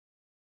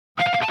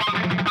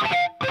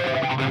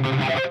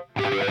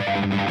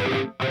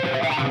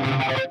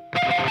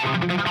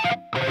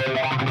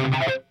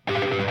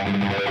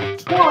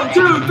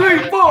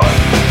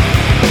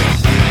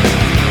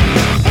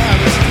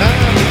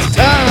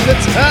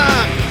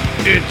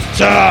It's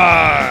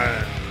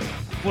time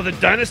for the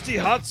Dynasty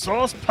Hot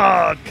Sauce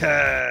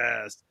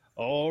Podcast.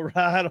 All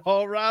right.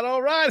 Here we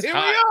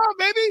are,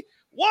 baby.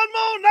 One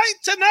more night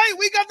tonight.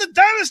 We got the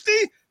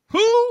Dynasty.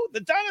 Who?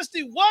 The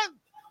Dynasty what?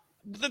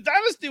 The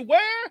Dynasty where?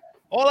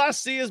 All I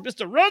see is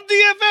Mr. Run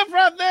DFF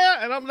right there,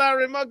 and I'm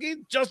Larry Monkey,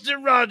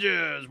 Justin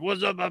Rogers.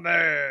 What's up, my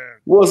man?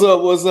 What's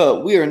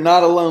up? We are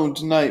not alone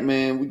tonight,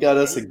 man. We got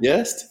us a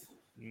guest.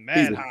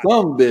 He's a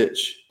some bitch.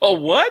 Oh,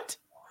 what?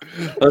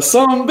 A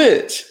some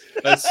bitch.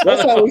 That's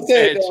how we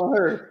say it down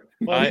here.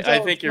 I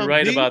think you're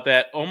right about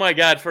that. Oh, my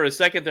God. For a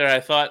second there,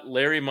 I thought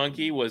Larry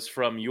Monkey was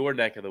from your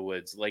neck of the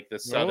woods, like the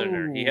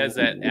Southerner. He has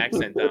that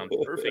accent down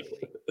perfectly.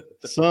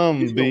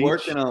 He's been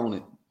working on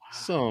it.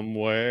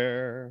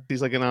 Somewhere.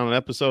 He's like on an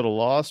episode of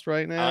Lost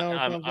right now.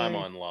 I'm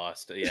on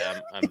Lost. Yeah,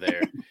 I'm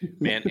there.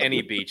 Man,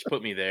 any beach.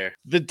 Put me there.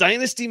 The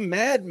Dynasty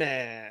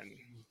Madman.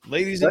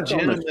 Ladies and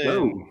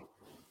gentlemen.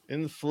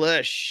 In the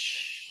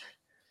flesh.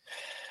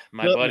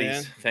 My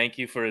buddies, thank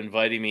you for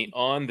inviting me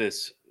on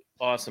this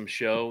awesome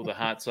show, The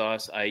Hot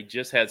Sauce. I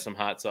just had some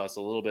hot sauce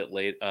a little bit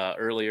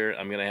earlier.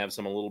 I'm going to have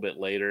some a little bit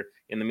later.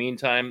 In the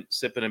meantime,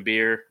 sipping a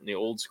beer in the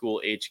old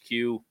school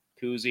HQ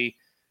koozie.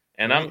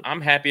 And I'm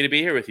happy to be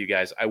here with you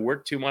guys. I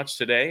worked too much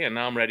today, and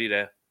now I'm ready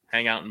to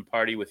hang out and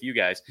party with you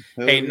guys.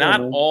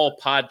 Not all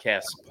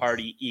podcasts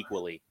party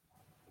equally.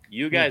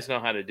 You guys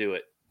know how to do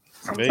it.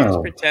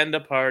 Just pretend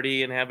to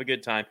party and have a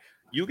good time.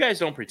 You guys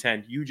don't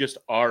pretend. You just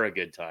are a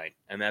good time,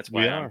 and that's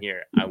why I'm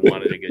here. I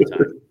wanted a good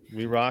time.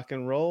 We rock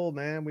and roll,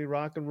 man. We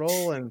rock and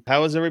roll. And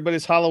how was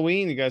everybody's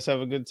Halloween? You guys have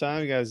a good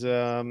time? You guys,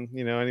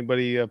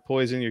 anybody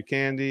poison your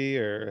candy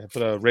or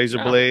put a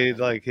razor blade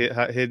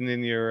hidden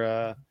in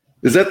your?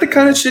 Is that the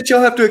kind of shit y'all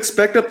have to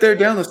expect up there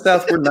down the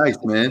south? We're nice,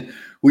 man.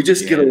 We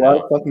just get a lot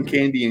of fucking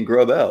candy and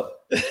grub out.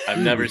 I've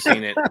never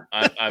seen it.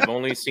 I've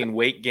only seen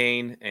weight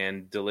gain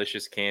and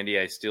delicious candy.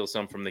 I steal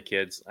some from the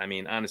kids. I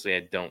mean, honestly,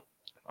 I don't.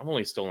 I've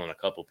only stolen a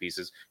couple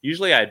pieces.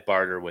 Usually I'd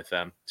barter with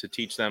them to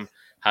teach them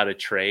how to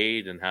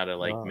trade and how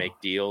to make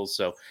deals.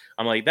 So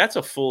I'm like, that's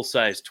a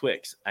full-size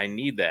Twix. I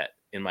need that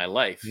in my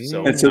life.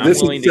 So and so I'm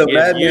this willing is to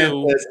give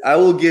you. Says, I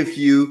will give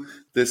you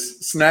this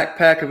snack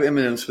pack of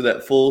M&Ms for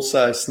that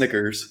full-size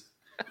Snickers.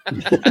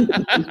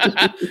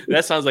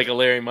 That sounds like a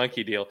Larry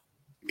Monkey deal.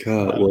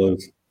 God, it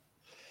was.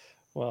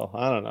 Well,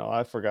 I don't know.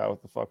 I forgot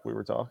what the fuck we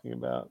were talking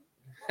about.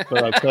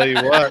 But I'll tell you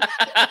what.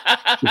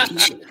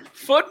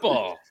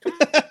 Football.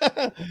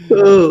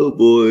 Oh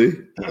boy.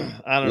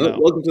 I don't know.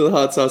 Welcome to the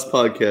Hot Sauce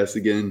Podcast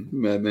again,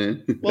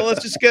 madman. Well,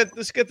 let's get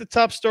the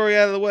top story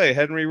out of the way.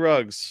 Henry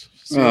Ruggs.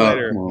 See you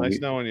later. Nice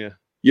knowing you.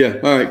 Yeah.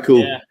 All right. Cool.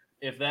 Yeah.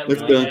 If that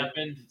really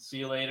happened, see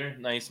you later.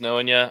 Nice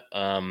knowing you.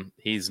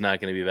 He's not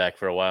going to be back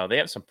for a while. They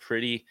have some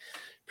pretty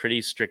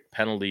strict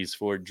penalties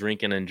for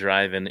drinking and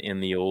driving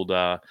in the old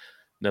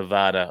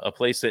Nevada, a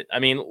place that, I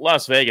mean,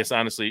 Las Vegas,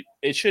 honestly,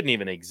 it shouldn't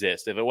even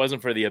exist. If it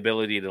wasn't for the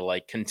ability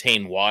to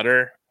contain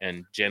water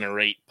and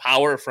generate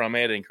power from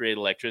it and create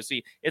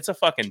electricity, it's a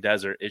fucking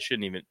desert. It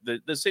shouldn't even,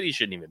 the city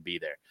shouldn't even be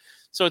there.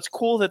 So it's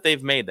cool that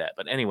they've made that.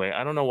 But anyway,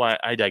 I don't know why.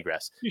 I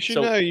digress. You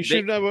should know. You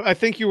should know. I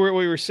think what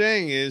you were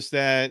saying is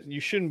that you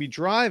shouldn't be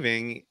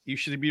driving. You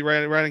should be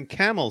riding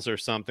camels or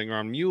something, or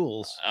on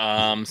mules.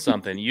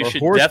 Something. You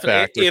should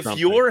definitely. If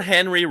you're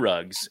Henry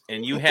Ruggs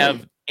and you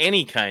have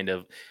any kind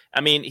of,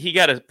 I mean, he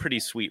got a pretty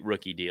sweet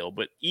rookie deal,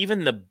 but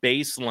even the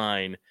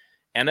baseline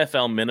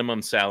NFL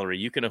minimum salary,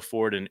 you can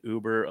afford an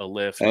Uber, a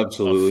Lyft,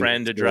 a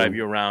friend to drive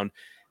you around.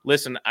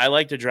 Listen, I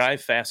like to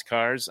drive fast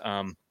cars.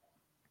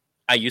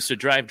 I used to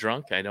drive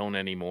drunk. I don't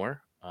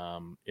anymore.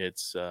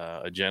 It's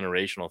a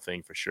generational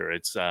thing for sure.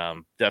 It's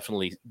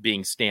definitely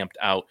being stamped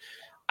out.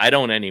 I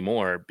don't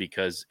anymore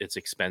because it's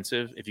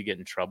expensive if you get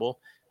in trouble.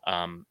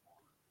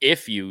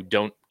 If you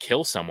don't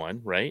kill someone,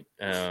 right?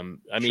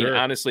 I mean,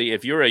 honestly,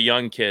 if you're a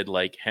young kid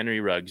like Henry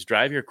Ruggs,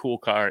 drive your cool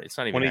car. It's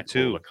not even that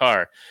cool of a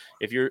car.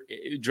 If you're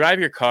drive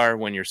your car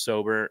when you're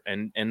sober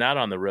and not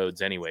on the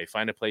roads anyway,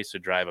 find a place to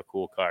drive a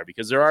cool car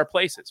because there are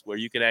places where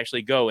you can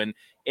actually go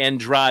and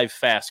drive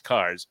fast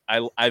cars.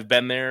 I've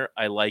been there.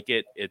 I like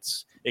it.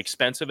 It's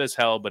expensive as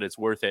hell, but it's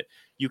worth it.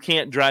 You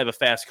can't drive a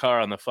fast car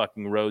on the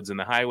fucking roads and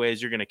the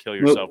highways. You're going to kill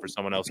yourself or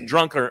someone else,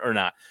 drunk or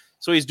not.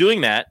 So he's doing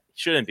that.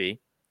 Shouldn't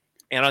be.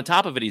 And on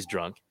top of it, he's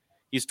drunk.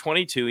 He's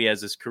 22. He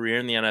has his career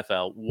in the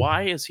NFL.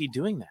 Why is he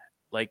doing that?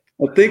 I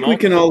think we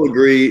can all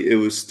agree it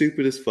was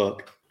stupid as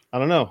fuck. I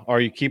don't know. Are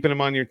you keeping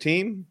him on your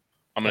team?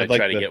 I'm going to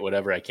try to get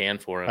whatever I can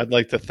for him. I'd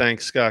like to thank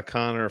Scott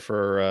Connor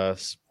for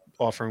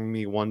offering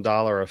me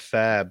 $1 a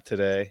fab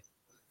today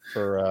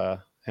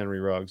for Henry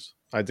Ruggs.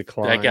 I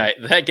declined.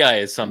 That guy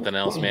is something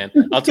else, man.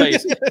 I'll tell you,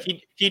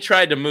 he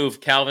tried to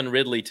move Calvin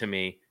Ridley to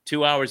me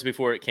 2 hours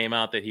before it came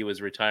out that he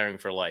was retiring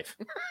for life.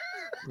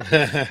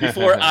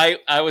 Before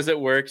I was at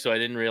work, so I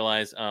didn't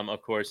realize.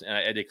 Of course, and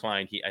I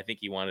declined. I think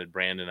he wanted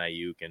Brandon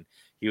Ayuk, and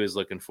he was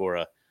looking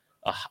for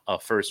a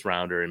first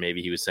rounder, and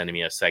maybe he was sending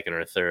me a second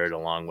or a third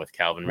along with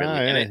Calvin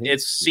Ridley. And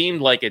it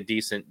seemed like a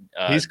decent.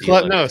 He's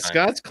clever. No,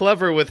 Scott's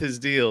clever with his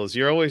deals.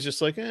 You're always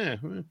just like,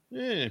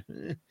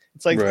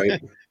 It's like,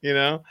 right.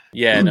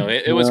 Yeah, no,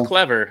 it was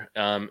clever.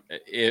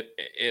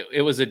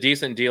 It was a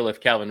decent deal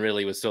if Calvin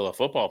Ridley was still a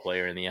football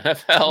player in the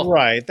NFL.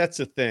 Right, that's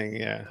the thing.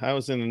 Yeah, I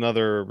was in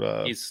another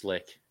he's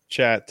slick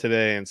chat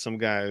today, and some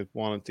guy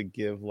wanted to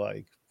give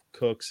like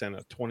Cooks and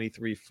a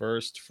 23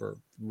 first for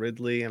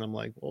Ridley, and I'm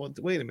like, well,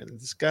 wait a minute,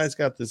 this guy's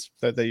got this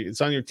that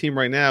it's on your team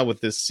right now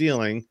with this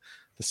ceiling,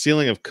 the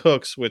ceiling of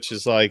Cooks, which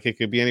is like it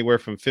could be anywhere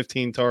from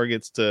 15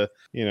 targets to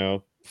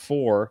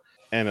 4,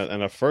 and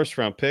a first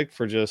round pick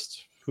for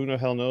just who the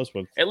hell knows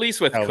what. At least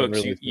with Calvin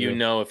Cooks, you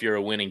know if you're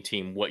a winning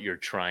team what you're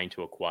trying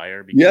to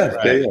acquire.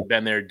 Because you've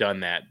been there,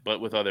 done that.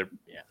 But with other,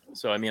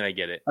 So I mean, I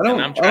get it.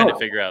 I'm trying to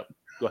figure out.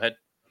 Go ahead.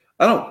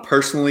 I don't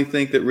personally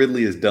think that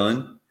Ridley is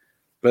done,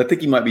 but I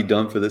think he might be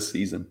done for this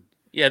season.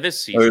 Yeah, this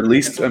season, or at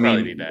least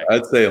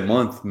I'd say a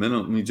month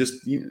minimum. I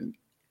mean,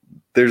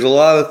 there's a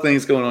lot of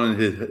things going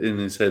on in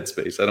his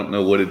headspace. I don't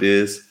know what it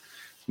is,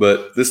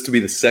 but this to be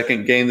the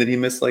second game that he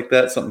missed like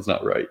that, something's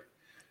not right.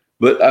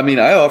 But I mean,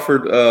 I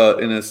offered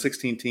in a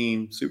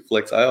 16-team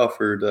Superflex, I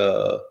offered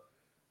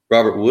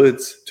Robert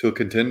Woods to a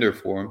contender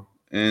for him,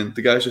 and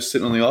the guy's just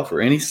sitting on the offer.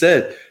 And he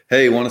said,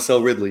 "Hey, want to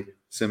sell Ridley?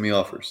 Send me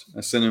offers."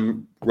 I sent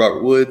him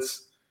Robert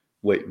Woods,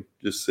 waiting,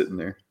 just sitting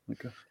there.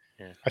 Okay.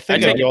 Yeah. I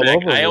think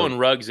I own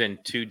Ruggs in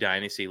 2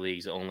 dynasty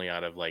leagues, only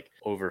out of like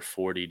over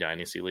 40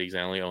 dynasty leagues.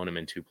 I only own him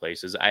in 2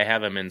 places. I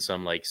have him in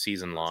some like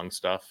season long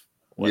stuff.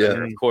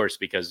 Whatever, of course,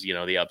 because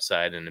the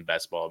upside, and in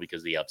best ball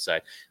because the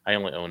upside. I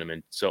only own him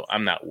in, so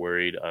I'm not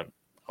worried.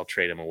 I'll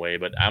trade him away,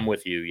 but I'm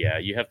with you. Yeah,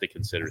 you have to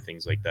consider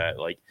things like that,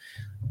 like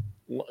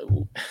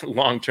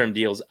long-term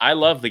deals. I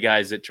love the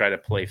guys that try to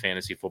play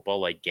fantasy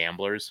football like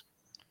gamblers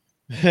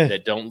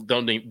that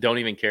don't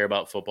even care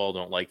about football,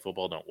 don't like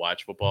football, don't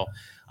watch football.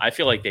 I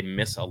feel like they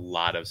miss a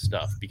lot of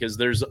stuff because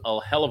there's a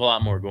hell of a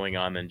lot more going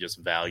on than just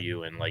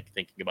value and like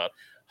thinking about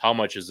how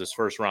much is this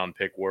first round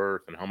pick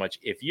worth and how much.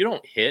 If you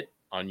don't hit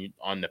on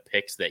the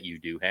picks that you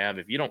do have,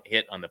 if you don't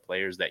hit on the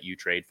players that you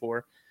trade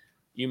for,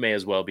 you may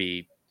as well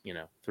be,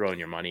 throwing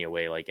your money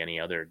away like any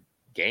other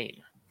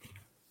game.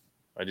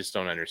 I just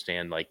don't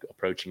understand like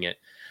approaching it.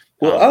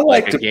 Well, I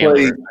like to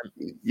play.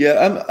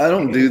 Yeah, I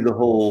don't do the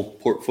whole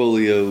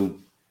portfolio,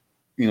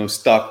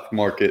 stock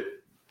market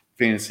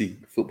fantasy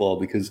football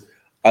because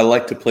I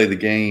like to play the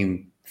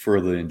game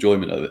for the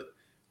enjoyment of it.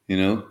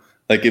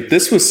 Like if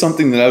this was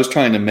something that I was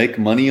trying to make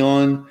money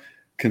on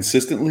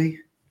consistently,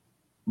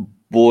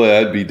 boy,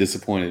 I'd be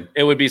disappointed.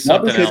 It would be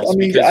something else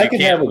because you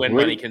can't win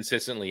money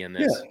consistently in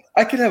this. Yeah,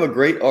 I could have a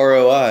great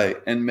ROI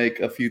and make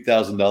a few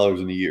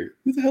 $1,000s in a year.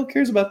 Who the hell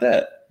cares about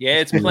that? Yeah,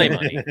 it's play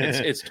money.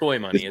 It's toy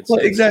money.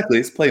 Exactly.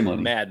 It's play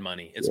money. Mad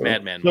money. It's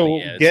madman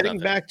money. So getting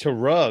back to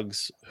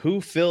Ruggs,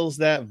 who fills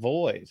that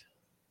void?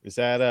 Is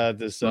that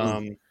it's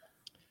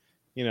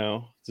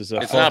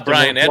not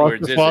Brian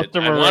Edwards, is it?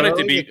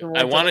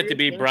 I want it to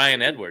be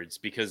Brian Edwards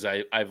because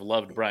I've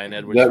loved Brian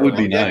Edwards. That would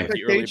be nice.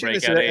 The early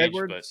breakout age,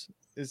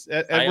 is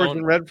Edwards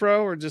and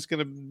Renfro are just going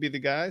to be the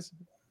guys?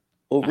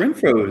 Well,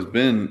 Renfro has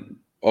been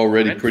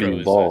already pretty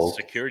involved.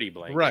 Security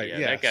blanket, right? Yeah,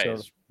 that guy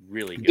is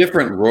really good.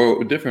 Different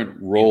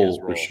role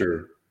for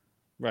sure.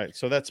 Right.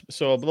 So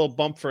a little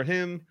bump for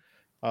him.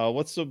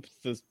 What's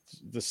the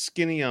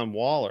skinny on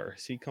Waller?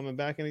 Is he coming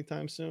back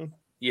anytime soon?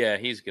 Yeah,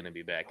 he's going to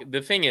be back.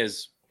 The thing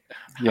is,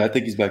 I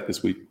think he's back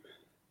this week.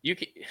 You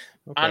can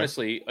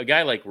honestly, a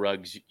guy like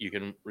Ruggs, you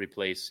can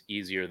replace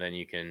easier than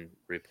you can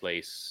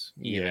replace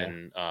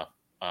even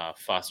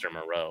Foster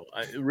Moreau.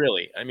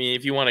 Really, I mean,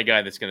 if you want a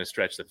guy that's going to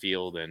stretch the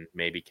field and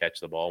maybe catch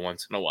the ball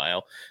once in a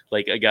while,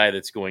 like a guy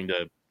that's going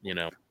to,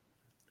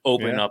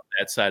 open up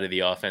that side of the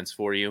offense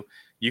for you,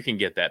 you can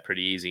get that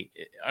pretty easy.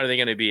 Are they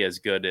going to be as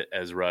good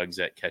as Ruggs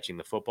at catching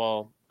the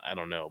football? I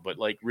don't know, but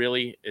like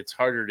really, it's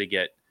harder to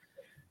get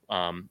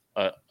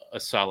a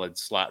solid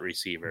slot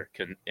receiver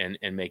and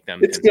make them.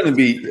 It's going to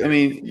be. I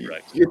mean,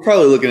 you're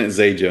probably looking at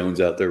Zay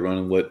Jones out there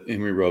running what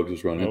Henry Ruggs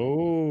was running.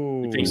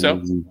 Oh, you think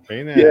so?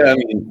 Yeah, I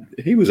mean,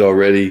 he was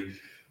already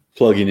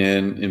plugging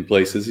in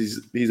places.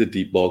 He's a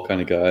deep ball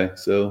kind of guy,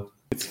 so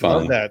it's fine.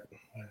 Love that.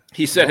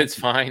 He said it's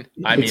fine.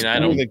 I mean, I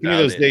don't. Give me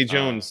those Zay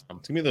Jones.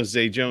 Give me those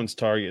Zay Jones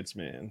targets,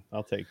 man.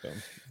 I'll take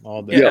them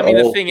all day. Yeah, I mean,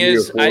 the thing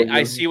is,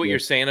 I see what you're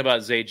saying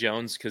about Zay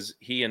Jones because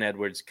he and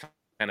Edwards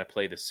kind of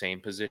play the same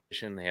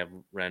position. They have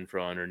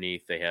Renfro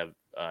underneath. They have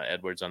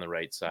Edwards on the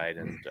right side,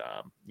 and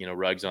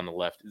Ruggs on the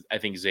left. I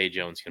think Zay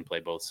Jones can play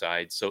both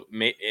sides, so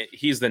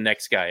he's the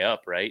next guy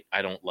up, right?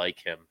 I don't like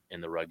him in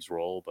the Ruggs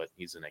role, but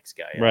he's the next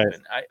guy right. up.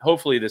 And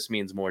hopefully, this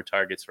means more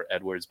targets for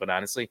Edwards. But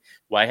honestly,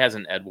 why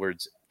hasn't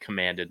Edwards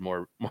commanded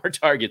more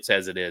targets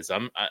as it is?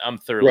 I'm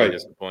thoroughly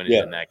disappointed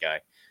in that guy.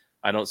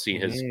 I don't see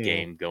his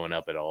game going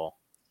up at all.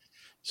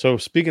 So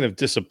speaking of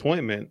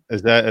disappointment,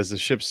 as the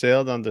ship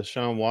sailed on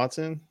Deshaun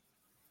Watson,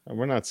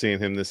 we're not seeing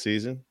him this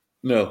season.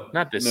 No,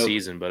 not this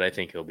season, but I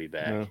think he'll be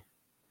back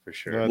for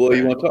sure. Well,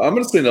 I'm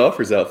going to send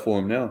offers out for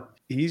him now.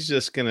 he's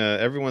just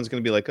everyone's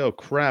gonna be like, oh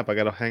crap, I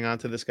gotta hang on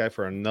to this guy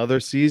for another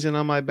season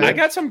on my bench. I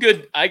got some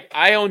good.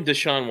 I own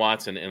Deshaun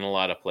Watson in a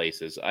lot of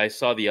places. I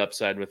saw the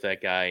upside with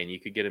that guy, and you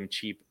could get him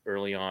cheap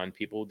early on.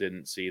 People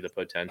didn't see the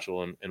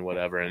potential and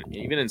whatever, and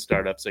even in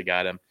startups, I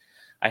got him.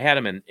 I had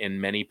him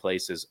in many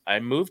places. I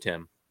moved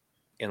him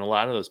in a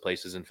lot of those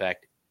places. In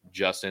fact,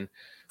 Justin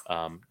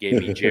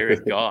gave me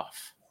Jared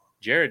Goff.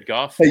 Jared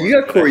Goff. Hey, you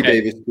got Corey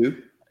Davis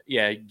too.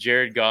 Yeah,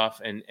 Jared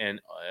Goff and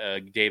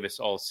Davis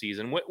all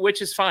season,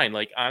 which is fine.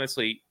 Like,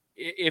 honestly,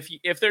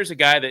 if there's a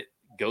guy that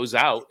goes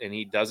out and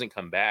he doesn't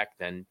come back,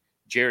 then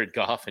Jared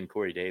Goff and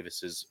Corey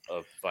Davis is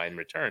a fine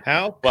return.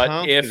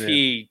 But if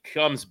he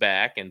comes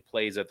back and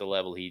plays at the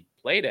level he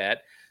played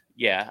at,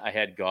 yeah, I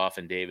had Goff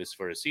and Davis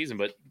for a season,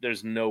 but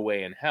there's no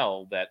way in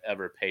hell that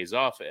ever pays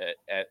off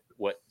at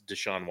what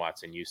Deshaun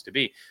Watson used to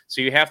be.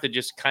 So you have to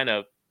just kind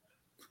of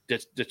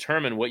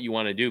determine what you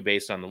want to do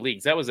based on the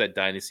leagues. That was that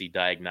Dynasty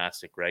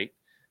Diagnostic, right?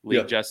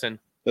 League, Justin?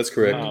 That's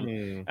correct.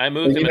 I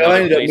moved him in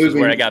other places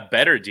where I got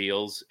better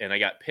deals and I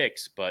got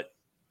picks, but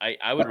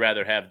I would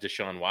rather have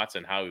Deshaun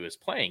Watson how he was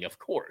playing, of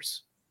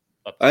course.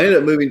 I ended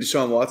up moving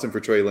Deshaun Watson for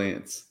Trey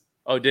Lance.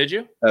 Oh, did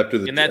you?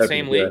 In that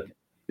same league?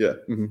 Yeah.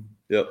 Mm-hmm.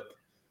 Yep.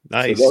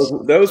 Nice.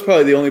 So that was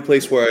probably the only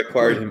place where I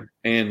acquired him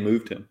and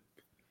moved him.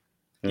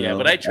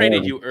 But I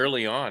traded you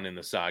early on in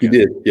the saga. You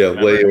did, yeah,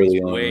 remember?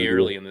 Way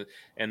early on.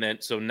 And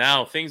then so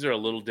now things are a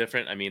little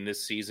different. I mean,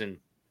 this season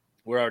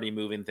we're already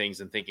moving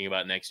things and thinking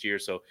about next year,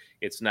 so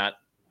it's not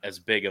as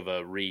big of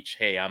a reach.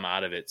 Hey, I'm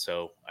out of it,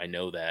 so I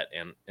know that,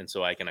 and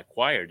so I can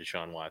acquire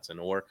Deshaun Watson.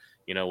 Or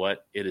you know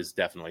what, it is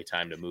definitely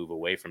time to move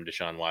away from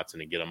Deshaun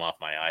Watson and get him off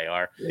my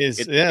IR.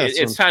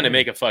 It's time to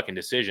make a fucking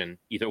decision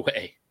either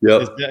way.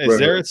 Yep. Is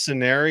there a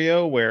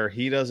scenario where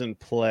he doesn't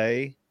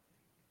play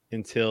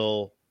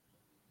until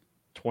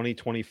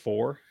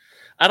 2024?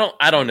 I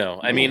don't know.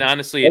 I mean,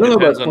 honestly, it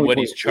depends on what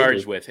he's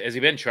charged with. Has he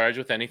been charged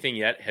with anything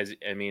yet?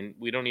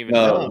 We don't even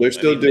know. They're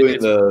still doing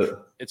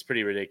it's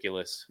pretty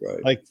ridiculous.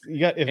 Right. Like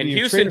and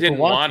Houston didn't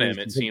want him,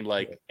 it seemed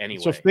like,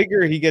 anyway. So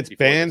figure he gets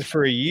banned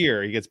for a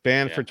year. He gets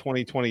banned for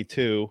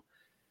 2022.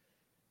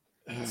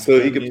 So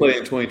he could play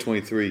in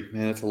 2023.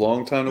 Man, it's a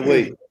long time to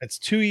wait. It's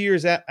 2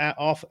 years out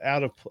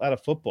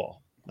of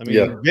football. I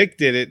mean, Vic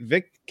did it.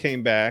 Vic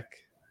came back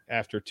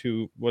after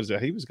 2. What is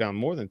that? He was gone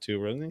more than 2,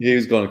 wasn't he? Yeah, he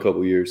was gone a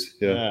couple years.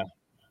 Yeah.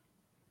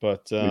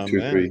 But 2 or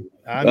 3.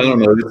 I don't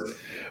know.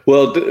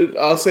 Well,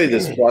 I'll say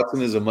this: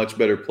 Watson is a much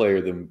better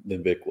player than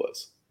Vic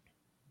was.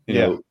 You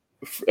know,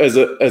 as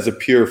a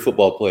pure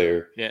football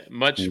player. Yeah,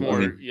 much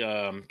more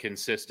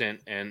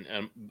consistent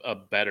and a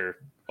better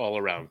all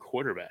around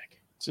quarterback.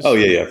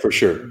 For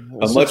sure.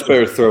 A much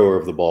better thrower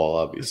of the ball,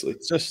 obviously.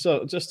 It's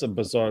just a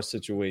bizarre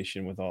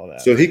situation with all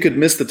that. So he could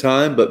miss the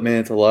time, but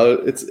man, it's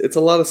a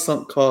lot of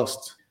sunk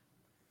costs.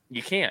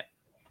 You can't.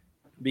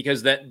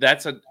 Because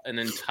that's an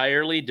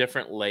entirely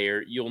different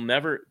layer.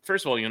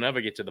 First of all, you'll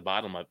never get to the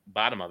bottom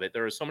of it.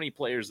 There are so many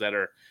players that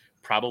are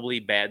probably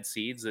bad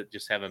seeds that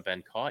just haven't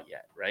been caught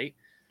yet, right?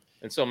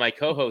 And so my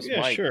co-host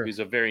Mike, who's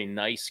a very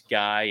nice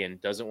guy and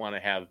doesn't want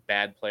to have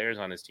bad players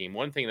on his team,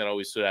 one thing that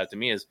always stood out to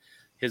me is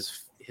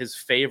his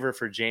favor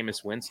for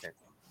Jameis Winston.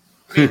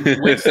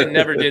 Winston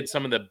never did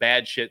some of the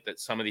bad shit that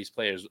some of these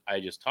players I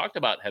just talked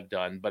about have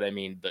done. But I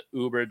mean, the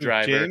Uber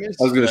driver, I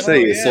was going to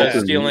say,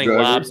 stealing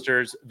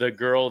lobsters, the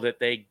girl that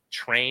they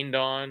trained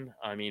on.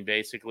 I mean,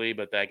 basically,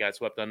 but that got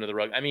swept under the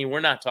rug. I mean,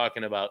 we're not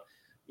talking about,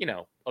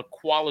 a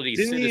quality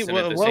citizen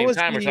at the same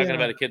time. We're talking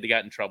about a kid that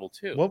got in trouble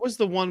too. What was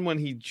the one when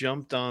he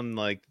jumped on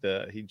like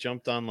a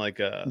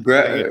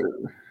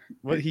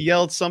what he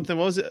yelled something?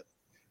 What was it?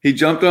 He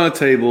jumped on a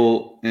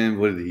table and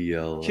what did he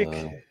yell?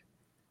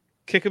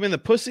 Kick him in the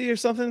pussy or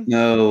something?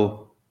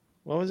 No.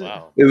 What was it?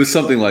 Wow. It was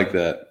something like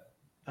that.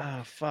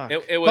 Oh, fuck.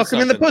 It was fuck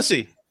him in the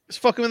pussy. Just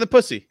fuck him in the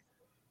pussy.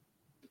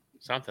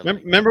 Something.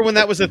 Remember when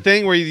that was a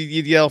thing where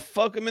you'd yell,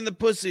 fuck him in the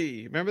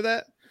pussy? Remember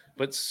that?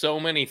 But so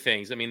many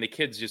things. I mean, the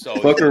kids just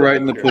always. Fuck her right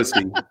in the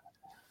pussy.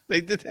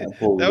 They did. That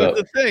was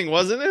the thing,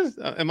 wasn't it?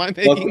 Am I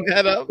making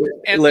that up?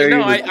 And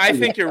no, I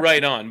think you're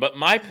right on. But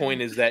my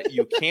point is that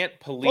you can't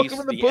police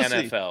the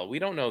NFL. We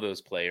don't know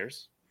those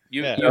players.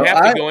 You have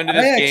to go into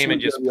this game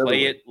and just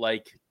play it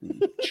like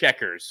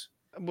checkers.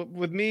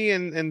 With me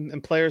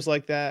and players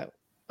like that,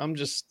 I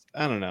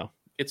don't know.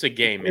 It's a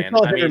game, man. It's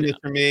all hit or miss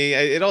for me.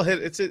 It all hit.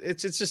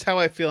 It's just how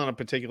I feel on a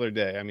particular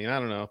day. I mean, I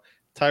don't know.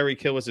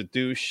 Tyreek Hill was a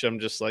douche. I'm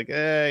just like,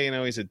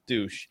 he's a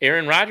douche.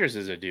 Aaron Rodgers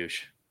is a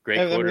douche.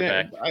 Great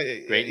quarterback.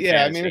 Great.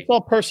 Yeah, I mean, it's all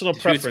personal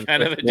preference.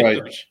 Kind of a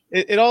douche.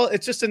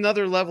 It's just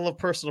another level of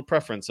personal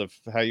preference of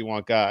how you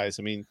want guys.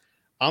 I mean,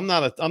 I'm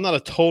not a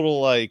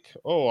total like,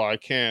 I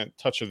can't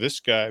touch this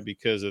guy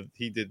because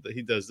he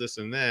does this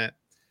and that.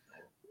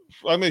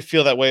 I may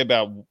feel that way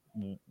about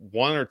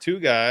one or two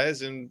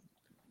guys, and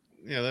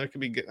there could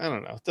be. I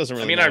don't know. It doesn't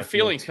really. I mean, matter our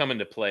feelings come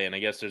into play, and I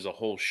guess there's a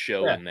whole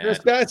show in that. There's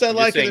guys I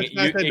like, and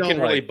it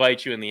can really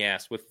bite you in the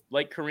ass with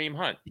like Kareem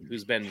Hunt,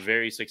 who's been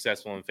very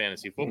successful in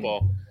fantasy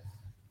football.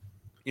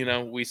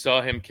 We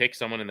saw him kick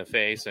someone in the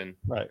face, and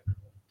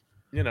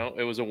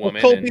it was a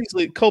woman.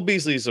 Cole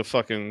Beasley's a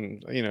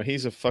fucking,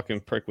 he's a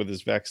fucking prick with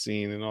his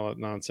vaccine and all that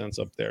nonsense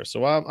up there.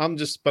 So I'm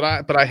just, but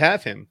I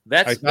have him.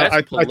 I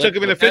took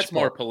him in a fish. That's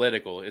more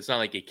political. It's not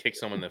like he kicked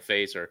someone in the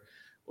face or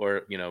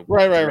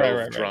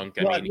right. drunk.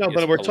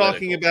 But we're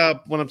talking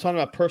about when I'm talking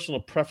about personal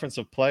preference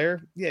of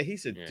player. Yeah,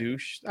 he's a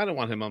douche. I don't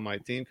want him on my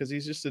team because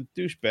he's just a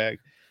douchebag.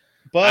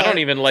 But I don't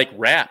even like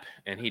rap,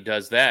 and he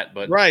does that.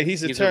 But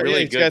he's a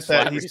really good.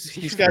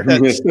 He's got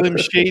that Slim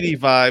Shady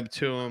vibe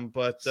to him.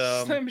 But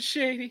Slim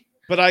Shady.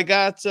 But I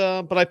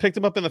picked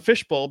him up in the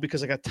fishbowl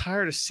because I got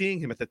tired of seeing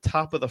him at the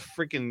top of the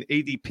freaking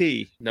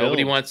ADP.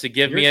 Nobody wants to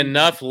give me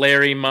enough,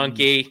 Larry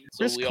Monkey.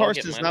 Chris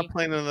Carson's not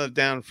playing another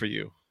down for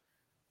you.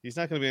 He's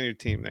not going to be on your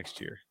team next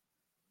year.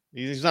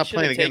 He's not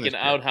playing again. Taken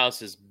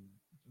Outhouse's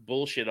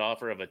bullshit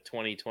offer of a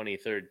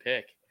 2023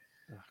 pick.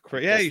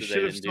 Yeah, you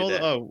should have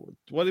told.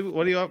 What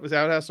do you offer? Does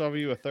Outhouse offer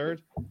you a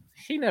third?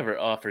 He never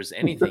offers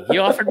anything. He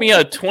offered me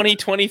a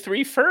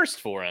 2023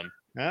 first for him.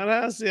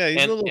 Outhouse, yeah,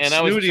 he's a little snooty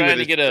I was trying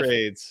with to get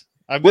trades.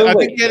 I've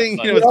been getting.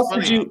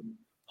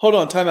 Hold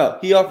on, time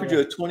out. He offered you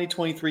a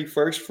 2023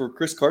 first for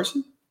Chris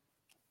Carson.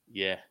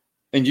 Yeah,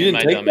 and you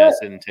didn't take that?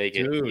 Didn't take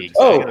it. Dude,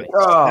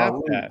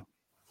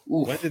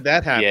 when did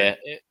that happen?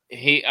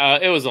 Yeah,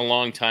 it was a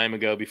long time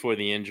ago before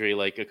the injury,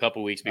 like a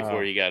couple weeks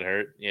before he got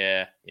hurt.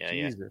 Yeah.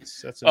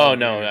 Jesus, that's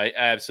I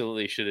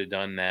absolutely should have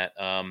done that.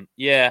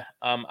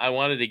 I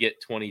wanted to get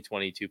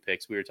 2022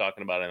 picks. We were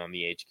talking about it on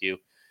the HQ,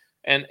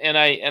 and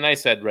I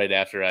said right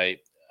after I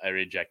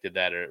rejected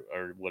that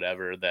or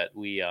whatever that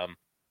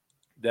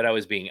that I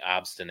was being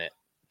obstinate,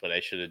 but I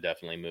should have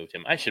definitely moved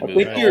him. I should move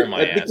all my assets.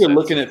 I think you're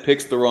looking at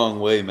picks the wrong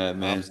way,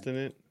 man.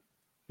 Obstinate.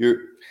 You're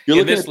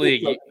in this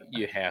league.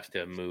 You have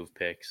to move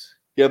picks.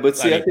 Yeah, but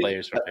see, I think,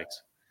 players for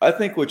picks. I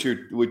think what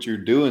you're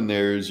doing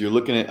there is you're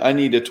looking at. I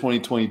need a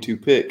 2022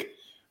 pick.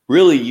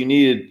 Really,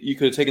 you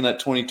could have taken that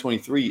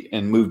 2023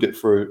 and moved it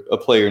for a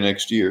player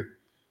next year.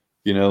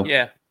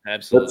 Yeah,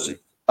 absolutely.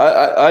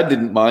 I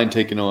didn't mind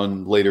taking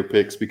on later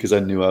picks because I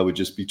knew I would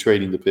just be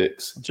trading the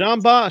picks.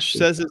 John Bosch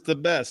says it's the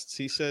best.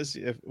 He says,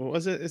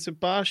 is it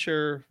Bosch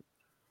or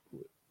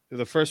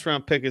the first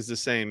round pick is the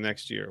same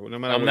next year? No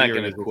matter I'm what not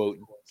going to quote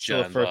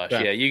John Bosch.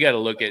 Yeah, you got to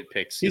look at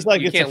picks. He's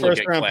like, it's a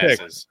first round pick.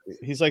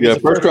 He's like,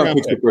 first round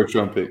picks are first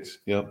round picks.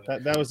 Yep.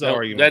 That was the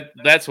argument.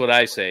 That's what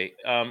I say.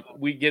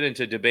 We get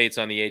into debates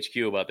on the HQ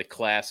about the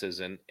classes.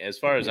 And as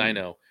far as I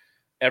know,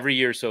 every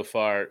year so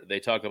far, they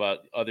talk about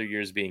other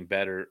years being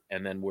better.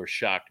 And then we're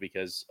shocked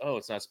because,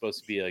 it's not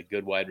supposed to be a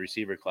good wide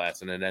receiver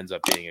class. And it ends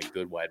up being a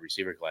good wide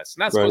receiver class. It's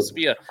not supposed to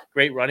be a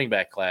great running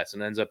back class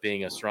and ends up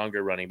being a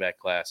stronger running back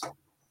class.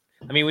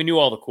 I mean, we knew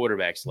all the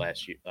quarterbacks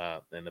last year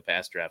in the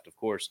past draft. Of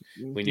course,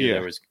 we knew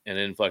there was an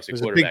influx of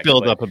quarterbacks. A big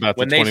build-up about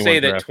when they say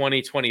that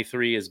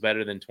 2023 is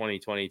better than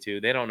 2022.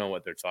 They don't know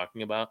what they're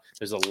talking about.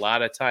 There's a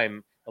lot of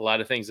time, a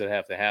lot of things that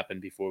have to happen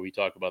before we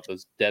talk about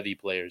those Devy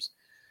players.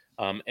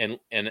 And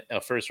a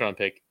first-round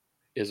pick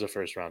is a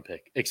first-round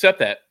pick. Except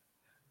that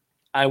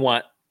I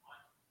want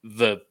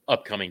the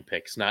upcoming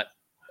picks, not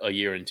a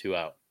year and two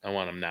out. I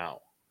want them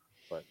now.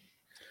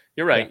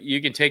 You're right. Yeah.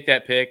 You can take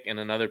that pick and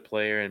another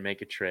player and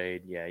make a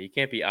trade. Yeah, you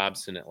can't be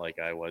obstinate like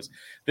I was.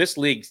 This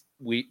league,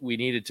 we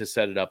needed to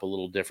set it up a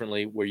little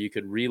differently where you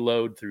could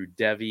reload through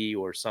Devy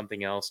or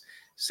something else.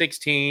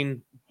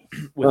 16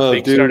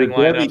 with starting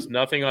lineups,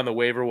 nothing on the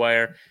waiver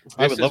wire.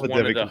 I would love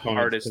one of the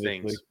hardest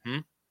things.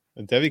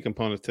 A Devy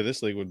component to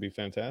this league would be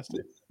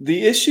fantastic.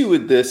 The issue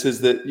with this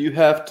is that you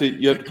have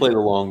to play the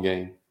long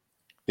game.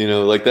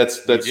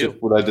 That's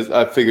just what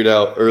I figured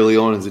out early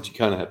on is that you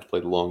kind of have to play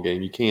the long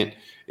game. You can't.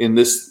 In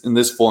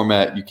this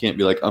format, you can't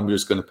be like, I'm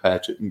just going to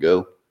patch it and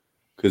go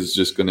because it's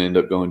just going to end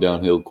up going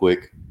downhill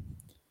quick.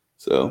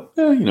 So,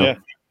 Yeah.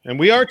 And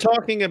we are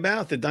talking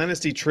about the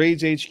Dynasty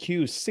Trades HQ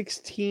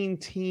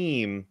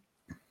 16-team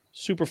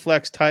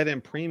Superflex tight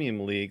end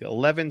premium league,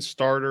 11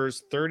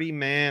 starters,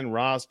 30-man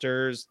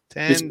rosters,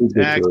 10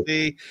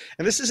 taxi.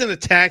 And this isn't a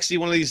taxi,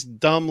 one of these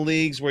dumb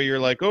leagues where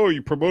you're like, oh,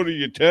 you promoted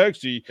your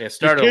taxi. Yeah,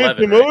 start you can't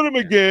 11, promote him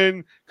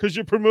again because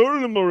you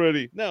promoted him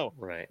already. No.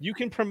 Right. You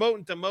can promote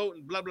and demote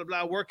and blah, blah,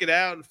 blah, work it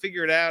out and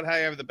figure it out how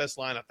you have the best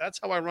lineup. That's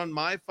how I run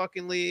my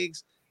fucking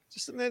leagues.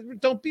 Just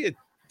don't be a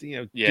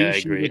I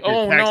agree.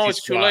 Oh no,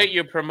 it's too late.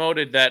 You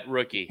promoted that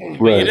rookie.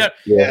 Right.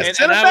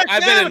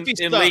 I've been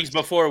in leagues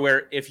before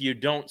where if you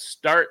don't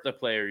start the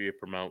player you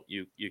promote,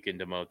 you can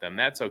demote them.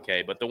 That's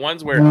okay. But the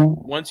ones where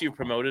once you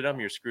promoted them,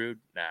 you're screwed.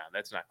 Nah,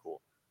 that's not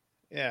cool.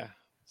 Yeah.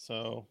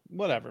 So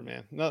whatever,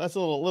 man. No, that's a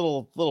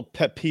little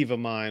pet peeve of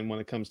mine when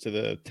it comes to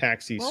the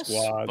taxi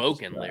squad.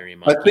 Spoken, Larry.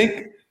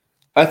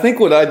 I think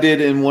what I did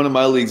in one of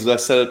my leagues is I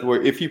set it to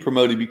where if you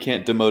promote him, you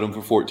can't demote him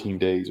for 14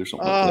 days or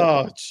something.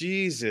 Oh,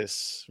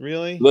 Jesus.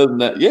 Really? Other than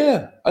that,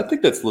 yeah. I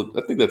think that's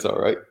all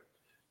right.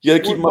 You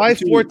gotta keep why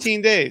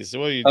 14 days?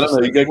 What you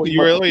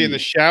were in the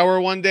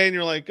shower one day and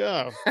you're like,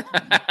 oh,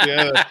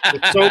 yeah,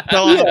 the soap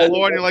fell on the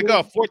floor and you're like,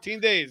 oh, 14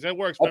 days. That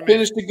works for me. I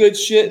finished the good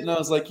shit and I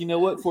was like, you know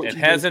what? 14 It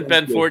hasn't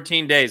been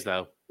 14 days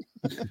though.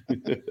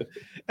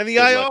 And the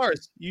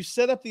IRs, you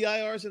set up the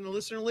IRs in the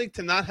listener league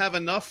to not have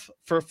enough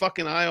for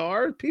fucking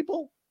IR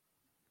people?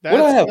 What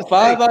do I have?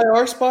 5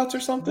 IR spots or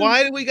something?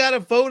 Why do we got to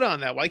vote on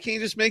that? Why can't you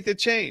just make the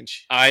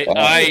change?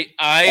 I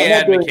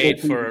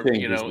advocate for,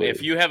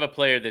 if you have a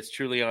player that's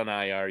truly on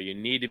IR, you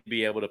need to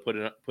be able to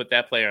put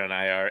that player on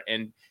IR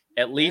and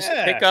at least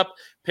pick up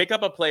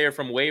a player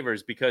from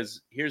waivers,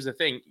 because here's the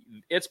thing.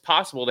 It's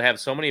possible to have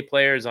so many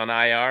players on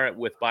IR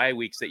with bye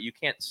weeks that you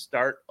can't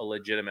start a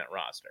legitimate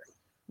roster.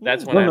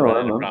 That's when I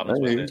run into problems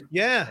with it.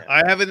 Yeah,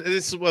 I haven't.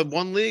 This is what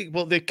one league.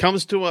 Well, it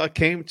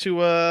came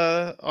to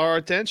our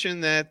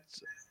attention that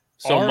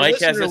our Mike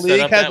has it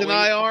set up has that an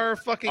way. IR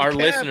fucking. Our cap.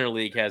 listener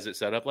league has it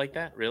set up like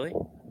that. Really?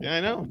 Yeah,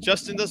 I know.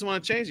 Justin doesn't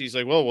want to change it. He's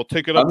like, well, we'll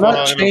take it up. I'm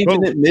not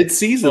changing it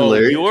mid-season,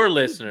 Larry. Your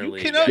listener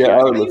league. You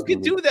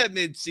can do that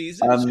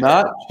mid-season. I'm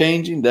not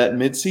changing that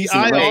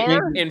mid-season.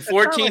 IR? In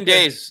 14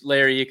 days,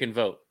 Larry, you can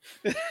vote.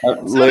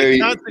 Larry,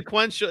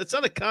 it's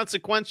not a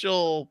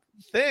consequential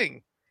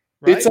thing.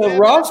 Right, it's a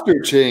roster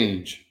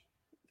change.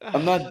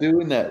 I'm not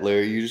doing that,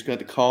 Larry. You're just going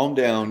to have to calm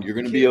down. You're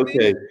going to be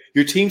okay.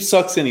 Your team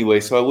sucks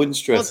anyway, so I wouldn't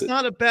stress it. It's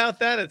not about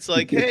that. It's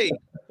like, hey,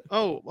 we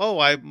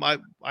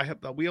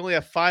only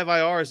have 5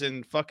 IRs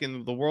in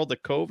fucking the world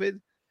of COVID.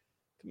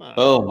 Come on.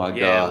 Oh my god.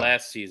 Yeah,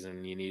 last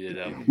season you needed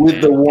them.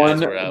 With the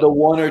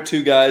one or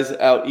two guys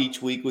out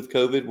each week with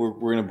COVID, we're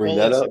going to bring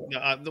that up.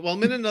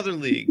 I'm in another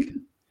league.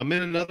 I'm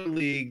in another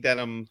league.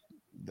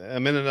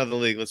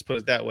 Let's put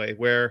it that way,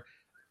 where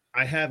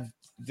I have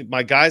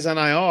my guys on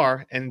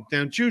IR, and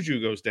then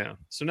Juju goes down.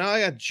 So now I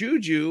got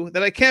Juju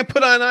that I can't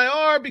put on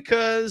IR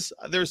because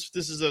this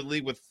is a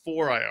league with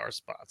 4 IR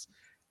spots.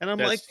 And I'm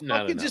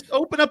fucking just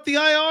open up the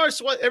IR.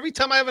 So every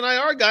time I have an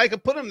IR guy, I can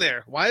put him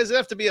there. Why does it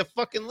have to be a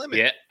fucking limit?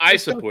 Yeah, I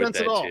support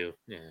that too.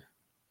 Yeah.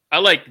 I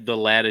like the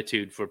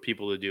latitude for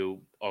people to do,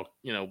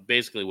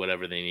 basically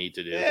whatever they need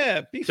to do.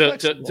 Yeah,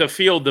 to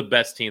field the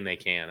best team they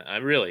can.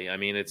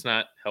 It's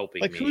not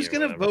helping. Like, who's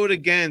going to vote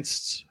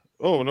against?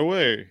 Oh, no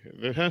way.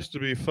 There has to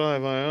be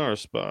 5 IR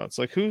spots.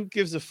 Like, who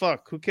gives a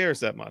fuck? Who cares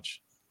that much?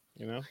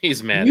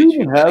 He's mad at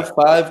you. Have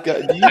 5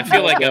 guys. I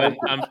feel like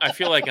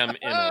I'm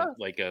in a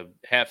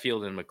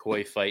Hatfield and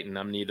McCoy fight, and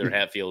I'm neither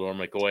Hatfield or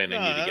McCoy, and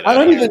I need to get. I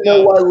don't even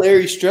know why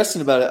Larry's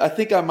stressing about it. I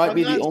think I might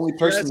be the only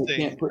person that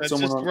can't put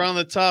someone on. We're on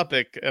the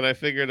topic, and I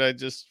figured I'd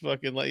just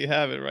fucking let you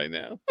have it right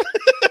now.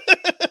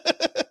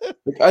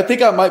 I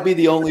think I might be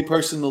the only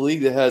person in the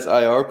league that has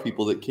IR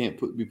people that can't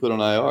be put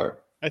on IR.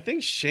 I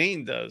think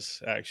Shane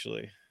does,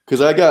 actually.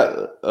 Because I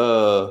got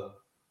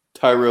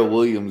Tyrell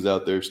Williams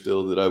out there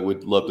still that I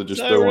would love to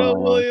just throw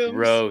on.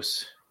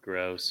 Gross.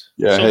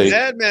 Yeah. So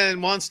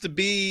Madman wants to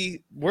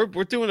be. We're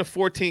doing a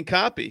 14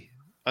 copy,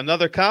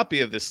 another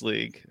copy of this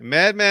league.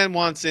 Madman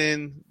wants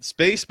in.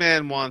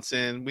 Spaceman wants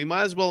in. We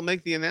might as well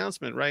make the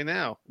announcement right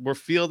now. We're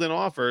fielding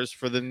offers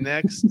for the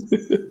next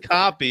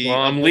copy.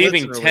 Well, I'm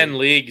leaving 10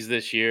 leagues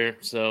this year,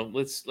 so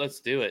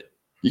let's do it.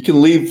 You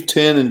can leave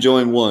 10 and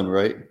join 1,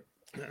 right?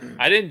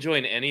 I didn't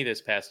join any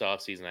this past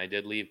offseason. I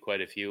did leave quite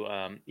a few.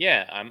 I'm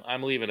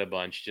leaving a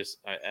bunch. Just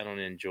I don't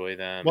enjoy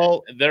them.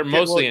 Well, they're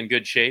mostly in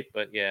good shape,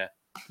 but yeah.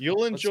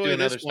 You'll enjoy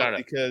this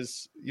one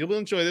because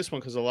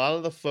a lot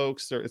of the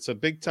folks it's a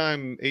big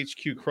time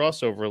HQ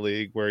crossover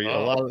league where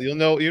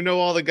you'll know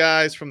all the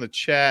guys from the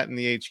chat and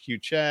the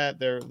HQ chat.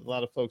 There are a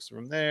lot of folks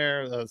from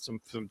there. I'm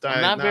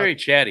not very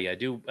chatty. I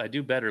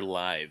do better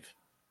live.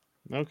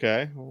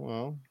 Okay,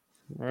 well.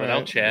 But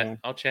I'll chat. Yeah.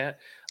 I'll chat.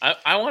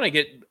 I want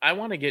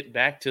to get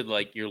back to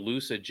like your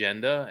loose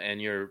agenda and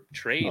your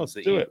trades.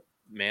 The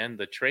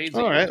trades.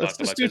 All right, let's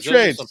just do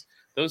trades.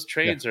 Those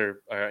trades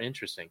are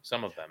interesting.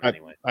 Some of them,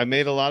 anyway. I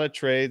made a lot of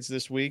trades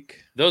this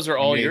week. Those are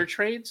all your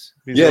trades?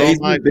 These are all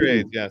my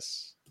trades.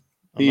 Yes,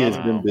 he has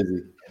been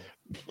busy.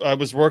 I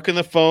was working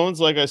the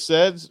phones, like I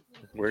said.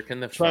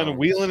 Trying to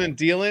wheeling and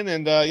dealing,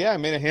 and I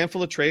made a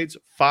handful of trades.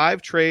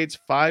 5 trades,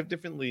 5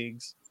 different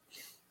leagues.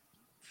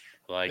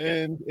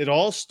 It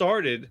all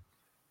started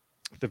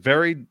the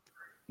very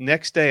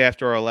next day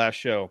after our last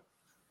show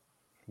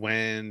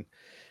when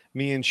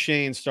me and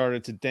Shane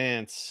started to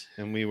dance,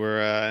 and we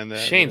were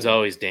Shane's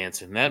always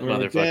dancing. That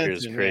motherfucker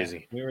is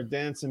crazy. Yeah. We were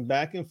dancing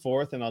back and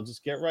forth, and I'll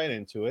just get right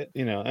into it.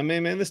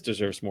 Man, this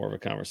deserves more of a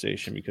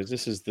conversation because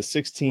this is the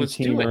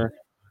 16-teamer.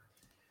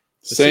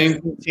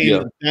 Same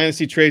team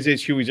Dynasty Trades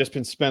HQ. We just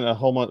been spent a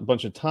whole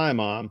bunch of time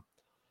on.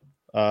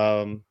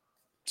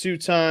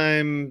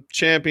 2-time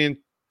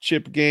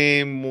championship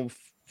game,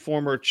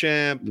 former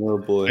champ. Oh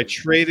boy! I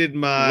traded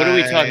my. What are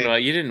we talking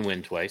about? You didn't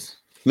win twice.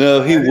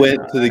 No, he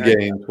went to the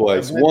game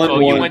twice. You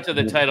went to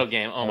the title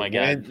game. Oh my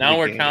god! Now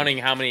we're counting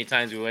how many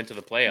times we went to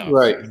the playoffs.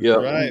 Right. Yeah.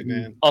 Right,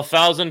 man.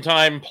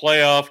 1,000-time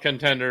playoff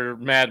contender,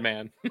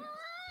 Madman.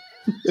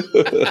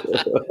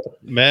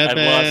 Madman.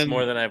 I've lost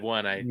more than I've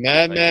won.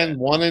 Madman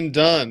one and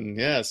done.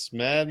 Yes,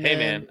 Madman. Hey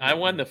man, I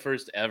won the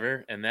first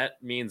ever, and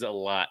that means a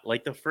lot.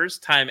 Like the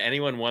first time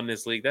anyone won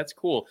this league, that's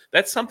cool.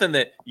 That's something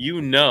that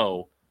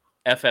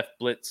FF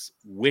Blitz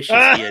wishes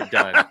he had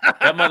done.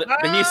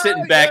 But he's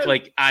sitting back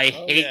like, I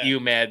hate you,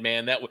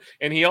 Madman.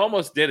 And he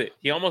almost did it.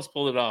 He almost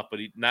pulled it off,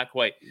 but not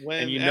quite.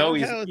 And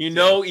even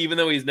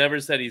though he's never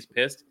said he's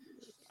pissed,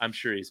 I'm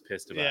sure he's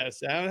pissed about it.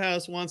 Yes,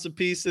 Outhouse wants a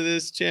piece of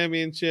this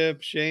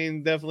championship.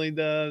 Shane definitely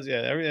does.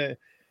 Yeah,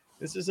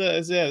 This is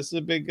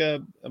a big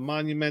a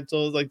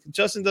monumental. Like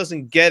Justin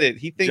doesn't get it.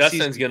 He thinks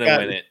Justin's going to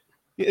win it.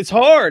 It's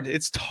hard.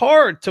 It's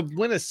hard to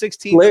win a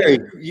 16. Larry,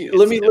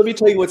 let me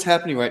tell you what's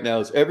happening right now.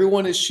 Is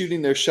everyone is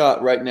shooting their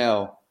shot right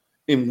now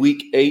in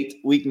week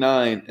 8, week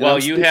 9. Well,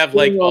 you have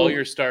like all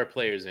your star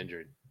players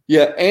injured.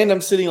 Yeah, and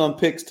I'm sitting on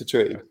picks to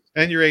trade.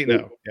 And you're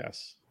 8-0.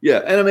 Yes. Yeah,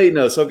 and I'm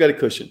 8-0, so I've got a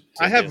cushion.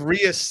 I have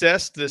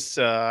reassessed this.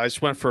 I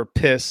just went for a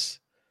piss.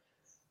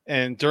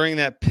 And during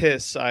that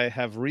piss, I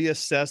have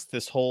reassessed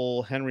this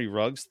whole Henry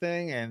Ruggs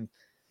thing. And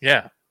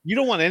yeah, you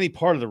don't want any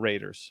part of the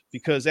Raiders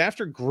because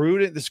after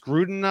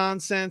Gruden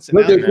nonsense, and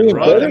Ruggs,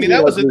 I mean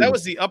that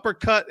was the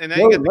uppercut, and now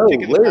you got the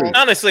kick in the ball.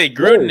 Honestly,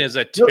 Gruden is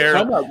a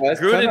terrible.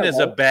 Gruden is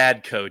a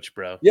bad coach,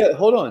 bro. Yeah,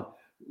 hold on.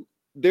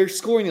 They're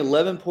scoring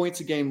 11 points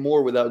a game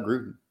more without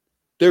Gruden.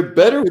 They're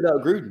better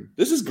without Gruden.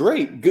 This is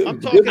great.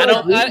 Good.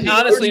 I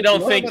honestly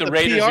don't think the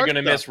Raiders are going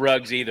to miss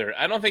Ruggs either.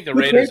 I don't think the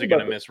Raiders are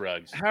going to miss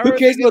Ruggs. Who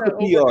cares about the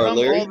PR,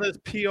 Larry? All this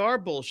PR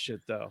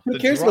bullshit, though. Who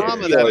cares about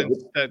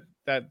the PR?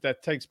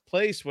 That takes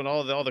place when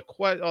all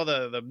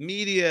the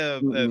media.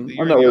 I'm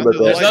not worried about that.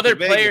 There's other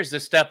players to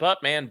step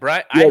up, man.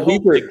 I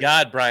hope to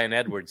God Brian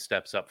Edwards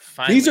steps up.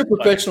 These are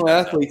professional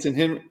athletes, and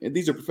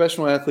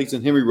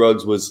Henry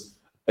Ruggs was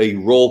a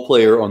role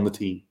player on the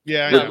team.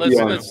 Yeah,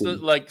 let's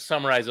like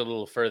summarize a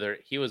little further.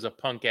 He was a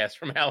punk ass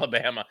from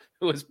Alabama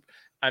who was,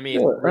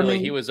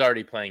 he was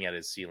already playing at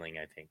his ceiling,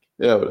 I think.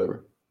 Yeah,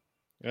 whatever.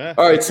 Yeah.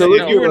 All right, so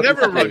you were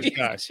never a Ruggs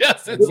guy.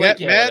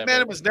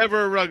 Madman was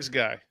never a Ruggs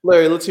guy.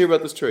 Larry, let's hear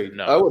about this trade.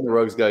 No. I wasn't a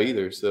Ruggs guy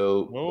either,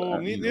 so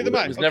neither am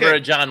I. He was never a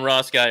John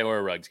Ross guy or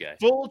a Ruggs guy.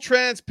 Full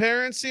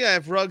transparency, I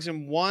have Ruggs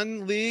in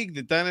one league,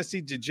 the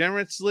Dynasty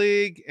Degenerates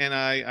League, and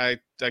I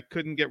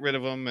couldn't get rid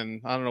of him, and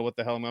I don't know what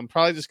the hell. I'm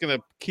probably just gonna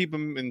keep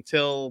him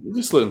until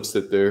just let him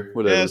sit there.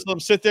 Whatever. Yeah, just let him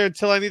sit there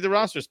until I need the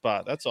roster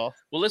spot. That's all.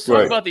 Well, let's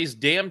talk about these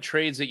damn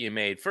trades that you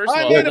made. First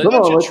of all, made a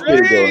bunch of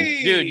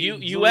trades. Dude,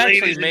 you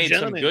actually made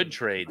some good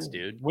trades,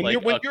 dude.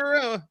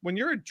 When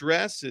your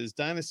address is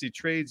Dynasty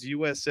Trades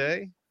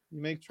USA,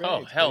 you make trades.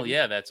 Oh hell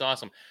yeah, that's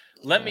awesome.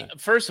 Let me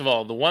first of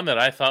all, the one that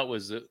I thought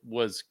was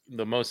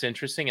the most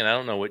interesting, and I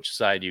don't know which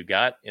side you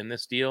got in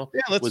this deal.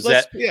 Yeah, was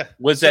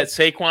that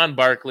Saquon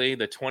Barkley,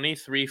 the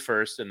 23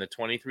 first and the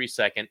 23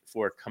 second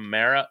for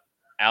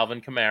Alvin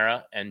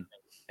Kamara, and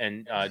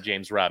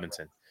James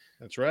Robinson.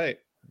 That's right.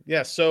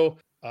 Yeah. So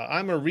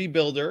I'm a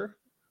rebuilder,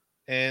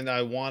 and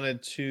I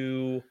wanted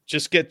to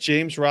just get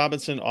James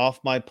Robinson off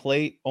my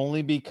plate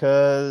only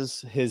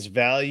because his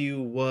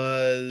value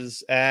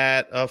was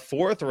at a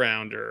 4th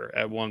rounder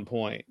at one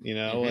point,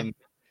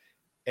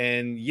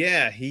 and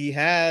yeah,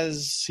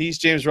 he's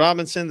James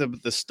Robinson,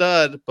 the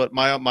stud, but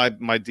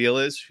my deal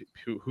is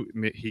who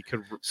he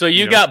could. So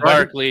you got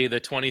Barkley, the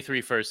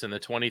 23 first and the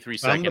 23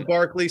 second. On the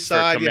Barkley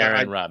side, Kamara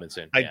and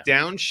Robinson. I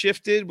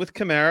downshifted with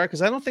Kamara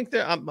because I don't think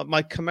they're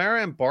my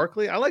Kamara and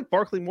Barkley. I like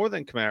Barkley more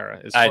than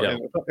Kamara. I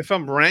don't. If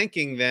I'm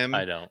ranking them,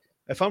 I don't.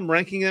 If I'm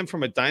ranking them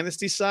from a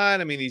dynasty side,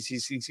 I mean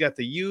he's got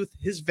the youth.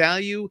 His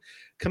value,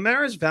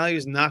 Kamara's value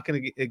is not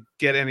going to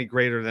get any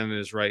greater than it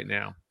is right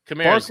now.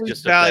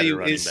 Barkley's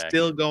value is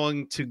still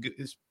going to.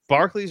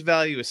 Barkley's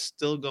value is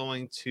still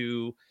going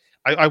to.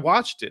 I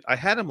watched it. I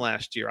had him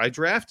last year. I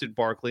drafted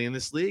Barkley in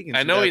this league.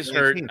 I know he's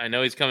hurt. I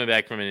know he's coming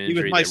back from an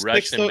injury. They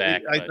rushed him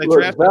back.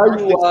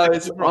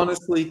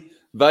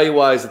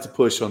 Value-wise, it's a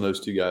push on those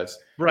two guys.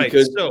 Right.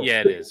 Because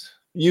it is.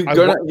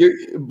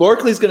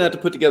 Barkley's going to have to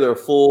put together a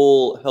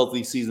full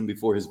healthy season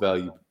before his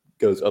value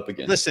goes up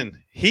again. Listen,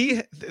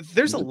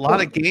 there's a lot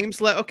of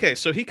games left. Okay,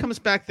 so he comes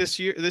back this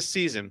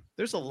season.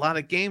 There's a lot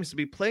of games to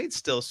be played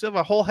still. Still have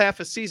a whole half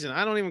a season.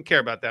 I don't even care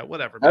about that.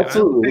 Whatever. Man.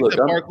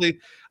 Absolutely.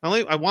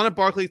 I wanted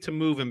Barkley to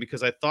move him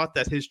because I thought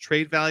that his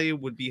trade value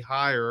would be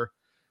higher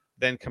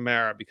than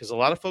Kamara because a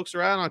lot of folks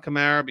are out on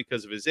Kamara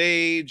because of his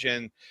age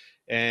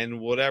and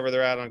whatever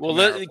they're out on.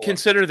 Well,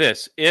 consider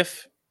this: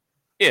 if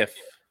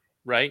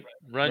right,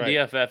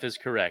 DFF is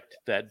correct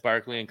that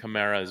Barkley and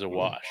Kamara is a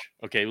wash.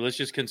 Okay, let's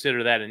just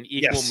consider that an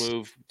equal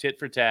move, tit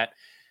for tat.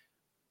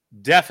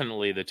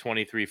 Definitely, the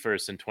 23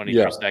 first and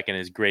 23 second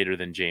is greater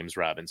than James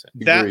Robinson.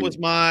 That was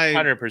my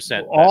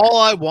 100%. All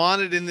I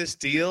wanted in this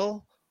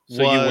deal was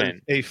you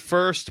win. A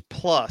first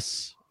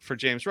plus for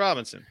James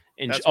Robinson.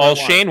 And all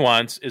Shane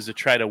wants is to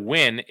try to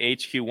win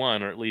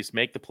HQ1 or at least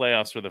make the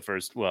playoffs for the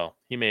first. Well,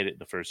 he made it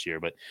the first year,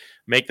 but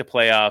make the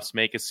playoffs,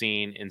 make a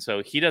scene. And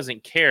so he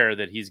doesn't care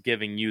that he's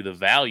giving you the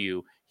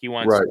value. He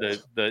wants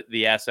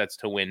the assets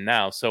to win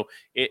now. So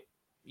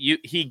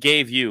he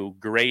gave you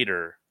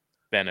greater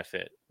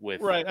benefit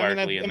with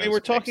Barkley. I mean, we're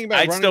talking about.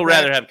 I'd still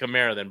rather have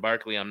Kamara than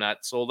Barkley. I'm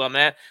not sold on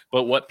that.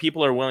 But what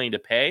people are willing to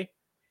pay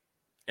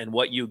and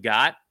what you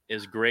got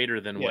is greater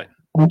than what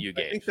you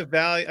gave. I think the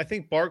value. I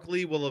think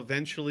Barkley will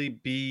eventually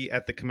be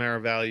at the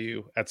Kamara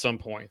value at some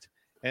point,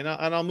 and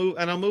I'll move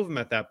him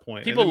at that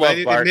point. People love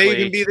Barkley. It may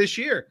even be this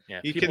year.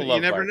 Yeah, you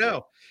never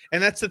know.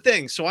 And that's the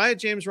thing. So I had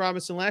James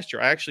Robinson last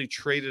year. I actually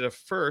traded a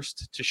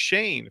first to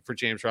Shane for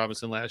James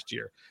Robinson last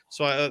year.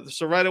 So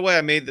right away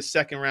I made the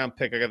second round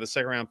pick. I got the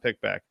second round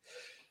pick back.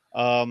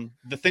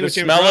 The thing the with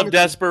smell of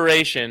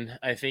desperation,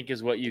 I think,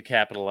 is what you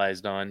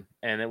capitalized on,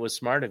 and it was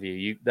smart of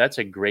you. That's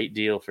a great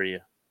deal for you.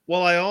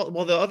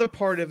 Well, the other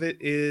part of it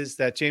is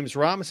that James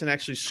Robinson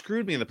actually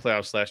screwed me in the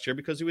playoffs last year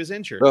because he was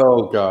injured.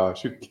 Oh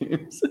gosh,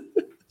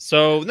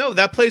 so no,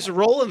 that plays a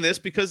role in this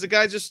because the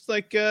guy just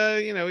he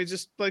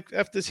just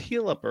effed his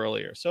heel up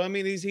earlier. So I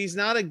mean, he's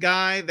not a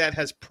guy that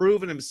has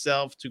proven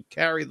himself to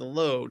carry the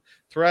load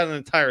throughout an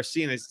entire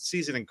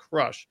season and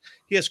crush.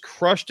 He has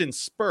crushed in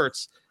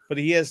spurts, but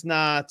he has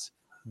not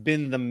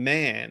been the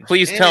man.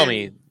 Please tell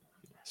me.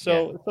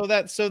 So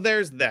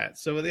there's that.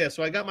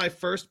 So I got my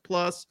first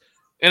plus.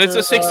 And it's a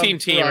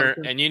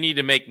 16-teamer, and you need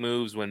to make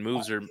moves when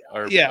moves are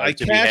I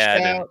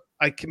cashed out.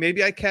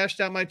 Maybe I cashed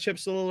out my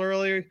chips a little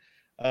earlier.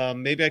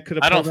 Maybe I could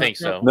have. I don't think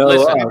so. No,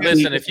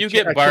 listen. If you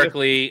get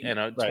Barkley and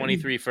a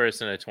 23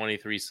 first and a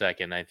 23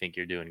 second, I think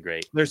you're doing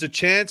great. There's a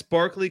chance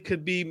Barkley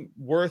could be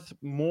worth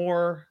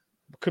more.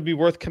 Could be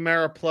worth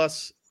Kamara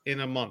plus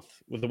in a month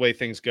with the way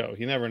things go.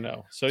 You never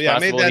know. So I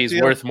made that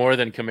he's worth more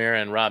than Kamara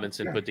and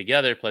Robinson put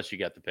together. Plus, you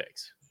got the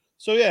picks.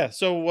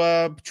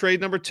 So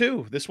trade number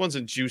 2. This one's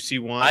a juicy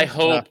one. I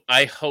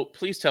hope.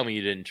 Please tell me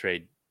you didn't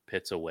trade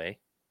Pitts away.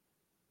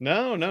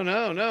 No.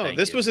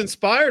 This was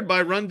inspired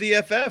by Run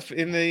DFF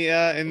in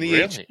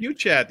the HQ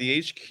chat,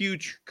 the HQ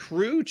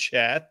crew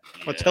chat.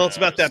 Tell us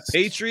about that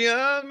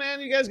Patreon, man.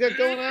 You guys got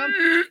going on?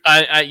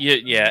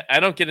 I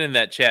don't get in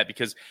that chat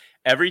because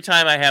every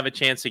time I have a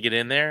chance to get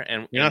in there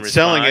and you're not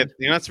selling it.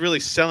 You're not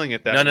really selling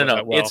it that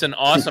No. well. It's an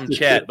awesome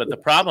chat, but the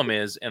problem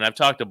is, and I've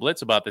talked to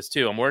Blitz about this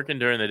too. I'm working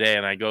during the day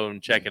and I go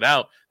and check it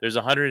out. There's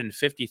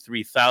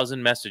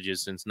 153,000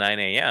 messages since 9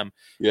 a.m.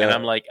 Yeah. And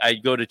I'm like, I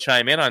go to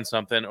chime in on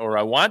something or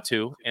I want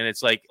to, and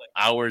it's like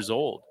hours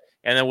old.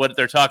 And then what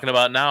they're talking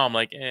about now, I'm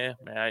like, I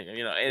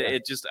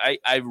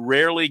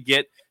rarely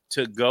get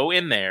to go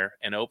in there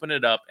and open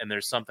it up and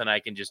there's something I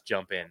can just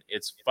jump in.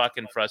 It's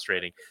fucking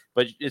frustrating.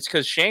 But it's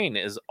because Shane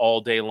is all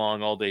day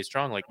long, all day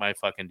strong, like my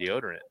fucking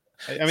deodorant.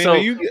 I mean, so are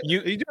you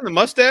doing the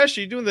mustache?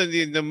 Are you doing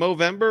the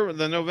November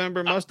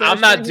mustache?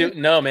 I'm not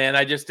doing. No, man.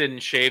 I just didn't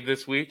shave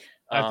this week.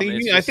 I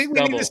think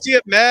we need to see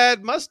a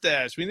mad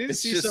mustache. We need to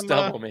see some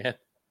stubble, man.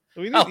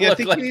 We need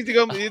to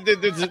go.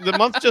 The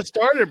month just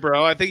started,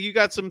 bro. I think you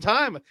got some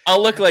time.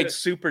 I'll look like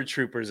Super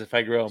Troopers if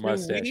I grow a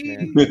mustache,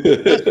 man.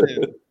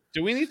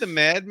 Do we need the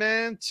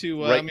madman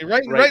to?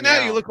 Right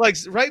now you look like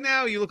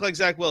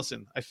Zach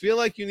Wilson. I feel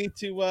like you need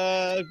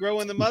to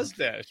grow in the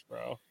mustache,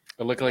 bro.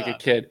 I look like a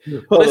kid.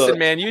 Listen,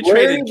 man, you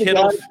traded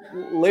Kittle.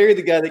 Larry,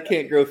 the guy that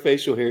can't grow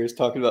facial hair, is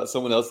talking about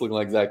someone else looking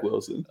like Zach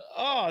Wilson.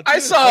 Oh, dude,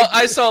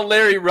 I saw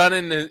Larry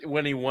running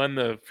when he won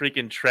the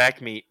freaking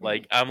track meet.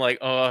 Like I'm like,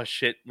 oh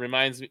shit!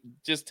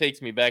 Just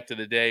takes me back to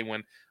the day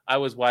when I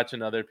was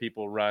watching other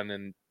people run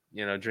and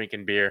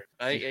drinking beer.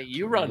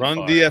 You run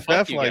far.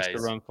 DFF likes to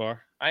run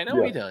far. I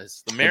know he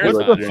does. The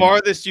marathon. What's the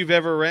farthest you've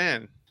ever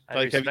ran?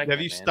 Like,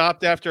 have you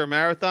stopped after a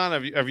marathon?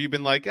 Have you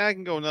been like, I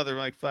can go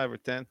another 5 or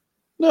 10?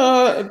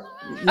 No,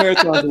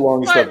 marathon's the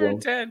longest I've run.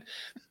 10.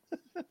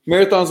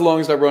 Marathon's the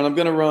longest I've run. I'm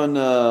gonna run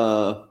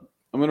a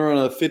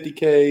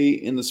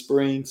 50K in the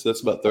spring, so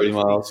that's about 30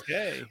 miles.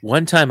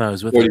 One time I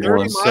was with him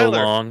for so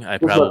long, I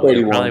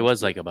probably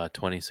was like about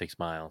 26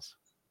 miles.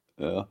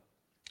 Yeah.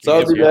 So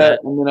I'll do that,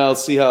 and then I'll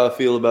see how I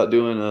feel about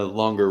doing a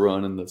longer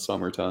run in the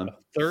summertime.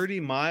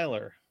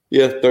 30-miler.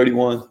 Yeah,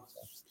 31.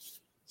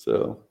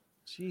 So,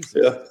 Jesus.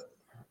 Yeah.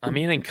 I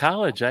mean, in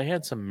college, I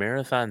had some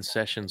marathon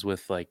sessions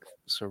with like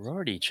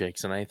sorority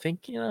chicks, and I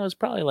think it was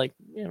probably like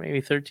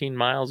maybe 13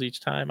 miles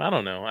each time. I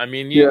don't know. I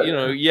mean, you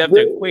have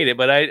to equate it,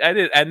 but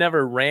I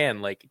never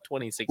ran like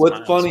 26 What's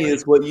miles. funny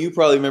is what you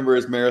probably remember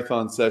as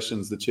marathon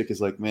sessions. The chick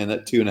is like, man,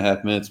 that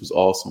 2.5 minutes was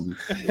awesome.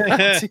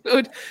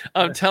 Dude,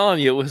 I'm telling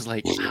you, it was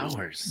like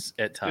hours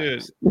at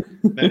times.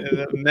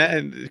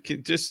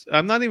 Dude,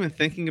 I'm not even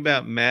thinking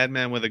about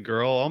Madman with a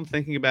girl. All I'm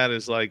thinking about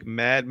is like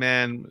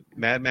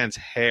Madman's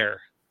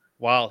hair.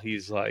 While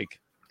he's like,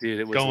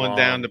 dude, it was going long.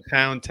 down to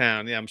Pound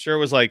Town. Yeah, I'm sure it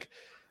was like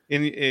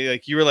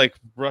you were like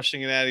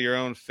brushing it out of your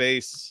own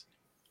face.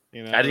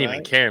 I didn't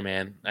even care,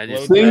 man. I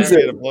just things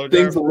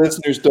the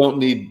listeners don't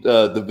need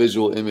the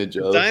visual image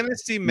of.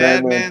 Dynasty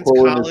Madman's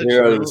college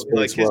room,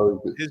 like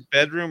his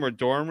bedroom or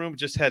dorm room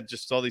just had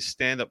all these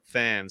stand-up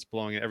fans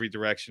blowing in every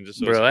direction. Just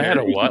so bro, I had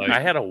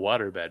a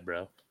water bed,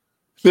 bro.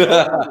 You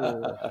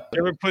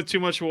ever put too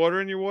much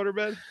water in your water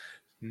bed?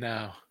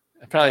 No.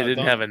 I probably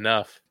didn't have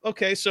enough.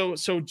 Okay, so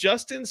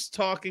Justin's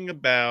talking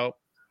about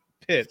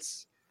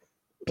Pitts.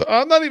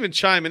 I'm not even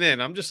chiming in.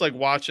 I'm just like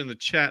watching the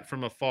chat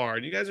from afar.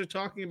 And you guys are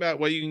talking about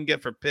what you can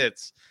get for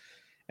Pitts.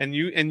 And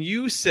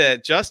you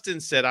said,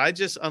 Justin said, I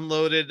just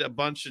unloaded a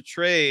bunch of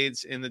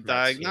trades in the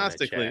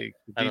diagnostic league.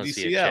 I don't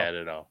see a chat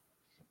at all.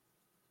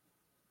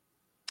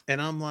 And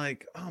I'm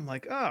like,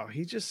 oh,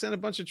 he just sent a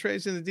bunch of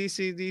trades in the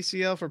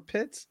DCL for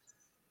Pitts.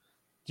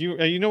 Do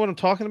you know what I'm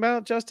talking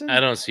about, Justin? I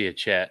don't see a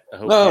chat. I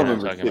hope you know what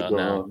I'm talking about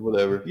now.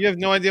 Whatever. You have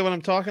no idea what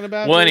I'm talking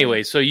about? Well,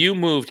 anyway, so you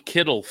moved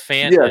Kittle,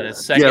 Fant, and a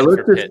second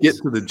for Pitts. Let's just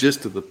get to the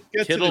gist of the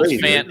Kittle,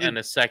 Fant, and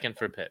a second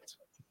for Pitts.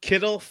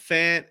 Kittle,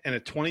 Fant, and a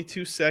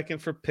 22 second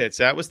for Pitts.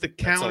 That was the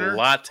counter. That's a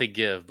lot to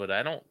give, but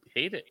I don't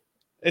hate it.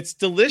 It's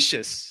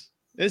delicious,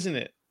 isn't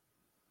it?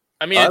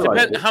 I mean, it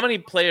depends. How many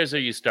players are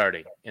you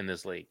starting in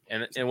this league?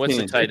 And what's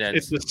the tight end?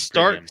 It's the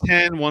start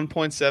premium? 10,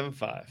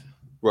 1.75.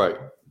 Right.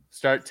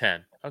 Start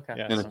 10. Okay.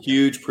 Yes. And a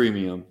huge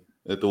premium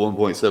at the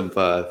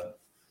 1.75.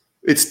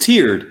 It's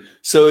tiered.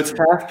 So it's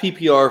half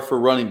PPR for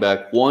running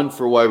back, 1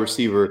 for wide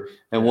receiver,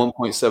 and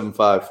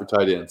 1.75 for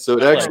tight end. So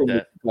it actually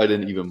makes tight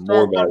end even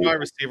more valuable. Wide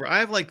receiver. I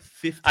have like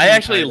 15. I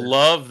actually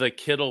love the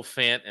Kittle,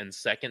 Fant, and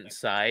second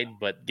side,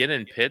 but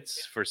getting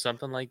Pitts for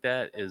something like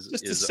that is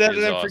just to set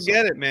it and awesome.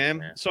 Forget it, man.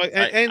 Yeah. So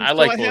I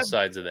like both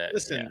sides of that.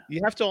 Listen,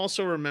 you have to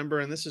also remember,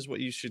 and this is what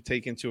you should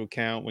take into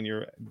account when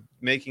you're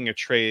making a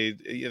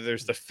trade.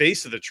 There's the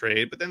face of the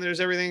trade, but then there's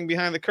everything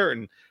behind the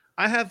curtain.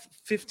 I have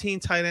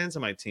 15 tight ends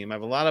on my team. I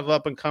have a lot of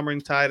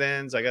up-and-coming tight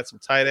ends. I got some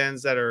tight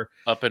ends that are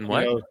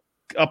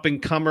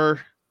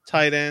up-and-comer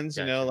tight ends.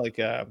 Gotcha. You know, like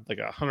a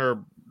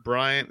Hunter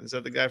Bryant. Is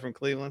that the guy from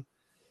Cleveland?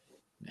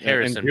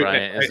 Harrison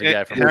Bryant is the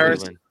guy from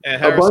Cleveland. A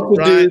bunch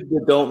of dudes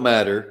that don't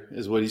matter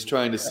is what he's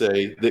trying to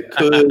say. That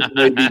could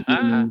maybe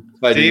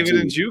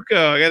David Njoku.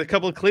 I got a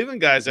couple of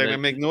Cleveland guys that are going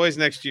to make noise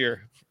next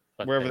year,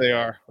 wherever they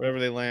are, wherever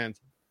they land.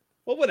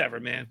 Well, whatever,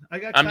 man.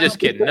 I'm just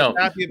kidding. No,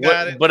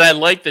 but I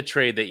like the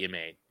trade that you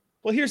made.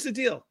 Well, here's the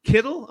deal.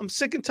 Kittle, I'm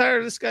sick and tired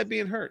of this guy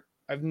being hurt.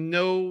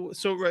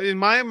 So in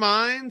my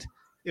mind,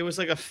 it was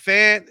like a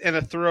Fant and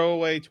a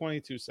throwaway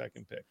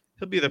 22-second pick.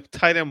 He'll be the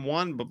tight end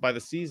 1, but by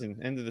the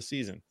end of the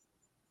season.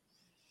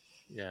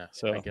 Yeah.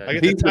 So I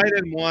get the tight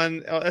end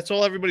 1. That's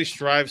all everybody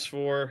strives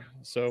for.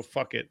 So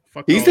fuck it.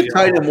 He's the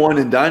tight end 1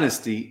 in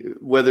Dynasty,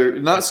 whether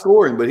not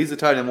scoring, but he's the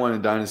tight end 1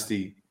 in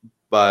Dynasty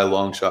by a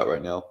long shot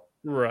right now.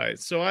 Right.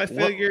 So I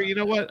figure, you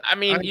know what? I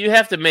mean, you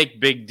have to make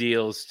big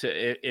deals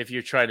if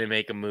you're trying to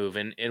make a move.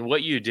 And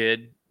what you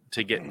did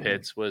to get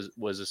Pitts was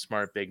a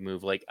smart big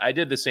move. Like I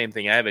did the same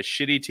thing. I have a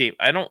shitty team.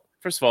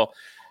 First of all,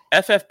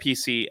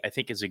 FFPC, I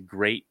think, is a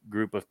great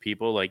group of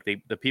people. Like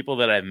the people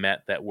that I've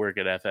met that work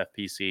at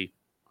FFPC,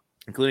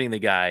 including the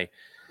guy,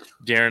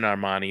 Darren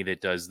Armani,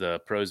 that does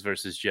the Pros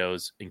versus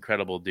Joes,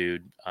 incredible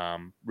dude.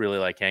 Really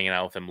like hanging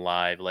out with him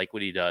live, like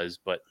what he does.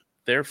 But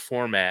their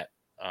format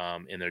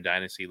in their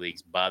dynasty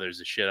leagues bothers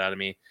the shit out of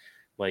me.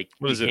 Like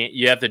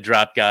you have to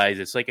drop guys.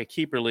 It's like a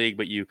keeper league,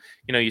 but you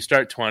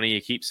start 20, you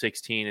keep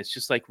 16. It's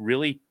just like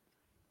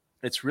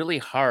it's really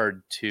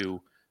hard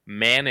to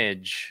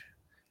manage,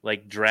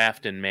 like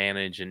draft and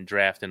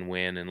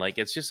win. And like,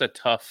 it's just a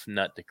tough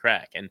nut to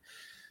crack. And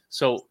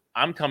so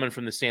I'm coming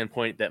from the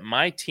standpoint that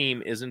my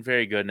team isn't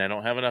very good and I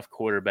don't have enough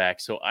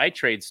quarterbacks. So I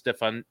trade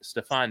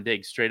Stephon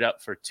Diggs straight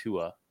up for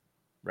Tua.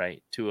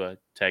 Right, Tua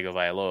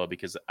Tagovailoa,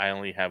 because I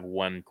only have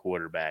one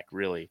quarterback.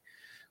 Really,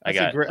 I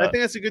think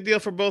that's a good deal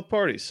for both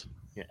parties.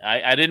 Yeah,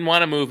 I didn't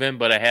want to move him,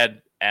 but I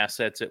had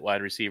assets at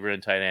wide receiver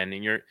and tight end,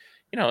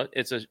 and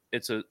it's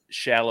a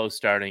shallow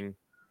starting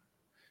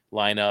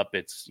lineup.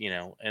 It's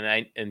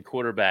and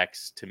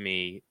quarterbacks to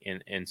me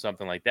in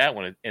something like that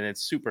one, and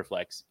it's super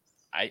flex.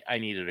 I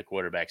needed a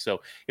quarterback,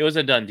 so it was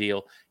a done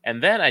deal.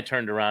 And then I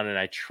turned around and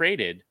I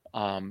traded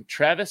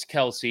Travis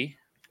Kelce,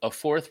 a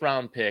 4th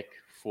round pick,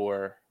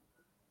 for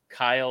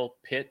Kyle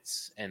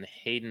Pitts and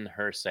Hayden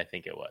Hurst, I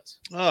think it was.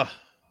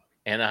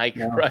 And I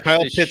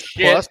crushed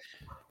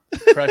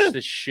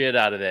the shit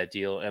out of that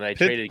deal. And I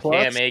traded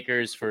Cam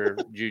Akers for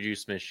Juju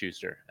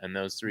Smith-Schuster. And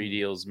those 3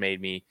 deals made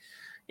me,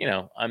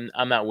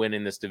 I'm not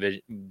winning this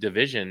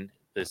division,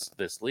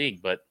 this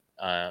league, but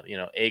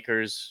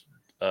Akers,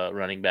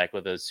 running back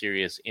with a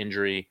serious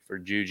injury for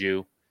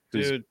Juju,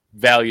 whose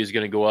value is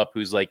going to go up,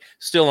 who's like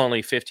still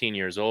only 15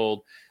 years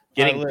old.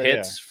 Getting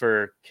Pitts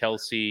for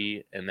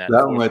Kelce and that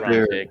one right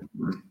there. Pick.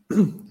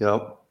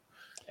 Yep.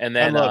 And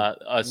then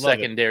a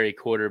secondary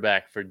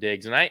quarterback for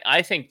Diggs. And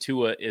I think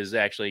Tua is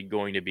actually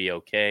going to be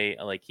okay.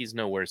 Like, he's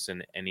no worse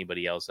than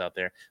anybody else out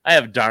there. I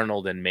have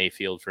Darnold and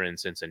Mayfield, for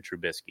instance, and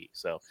Trubisky.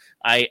 So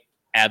I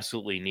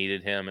absolutely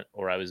needed him,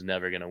 or I was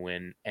never going to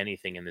win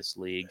anything in this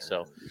league.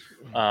 So,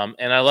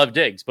 and I love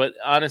Diggs. But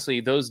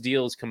honestly, those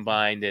deals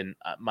combined, and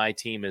my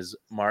team is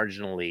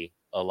marginally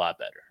a lot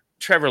better.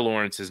 Trevor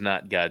Lawrence is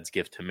not God's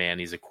gift to man.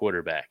 He's a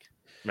quarterback.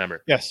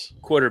 Remember? Yes.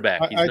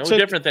 Quarterback. He's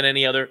different than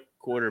any other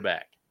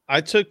quarterback.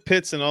 I took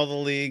Pitts in all the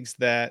leagues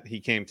that he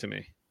came to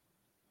me.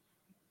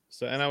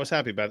 So, and I was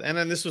happy about it. And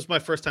then this was my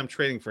first time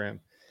trading for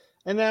him.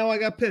 And now I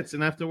got Pitts,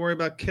 and I have to worry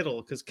about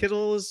Kittle, because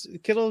Kittle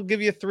will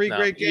give you 3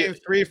 great games,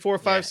 3, 4,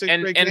 5,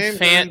 6 great games.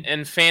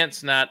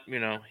 Fant's not,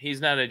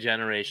 he's not a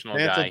generational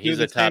guy. He's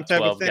a top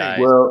 12 guy.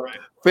 Well,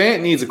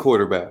 Fant needs a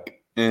quarterback.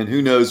 And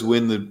who knows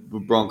when the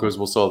Broncos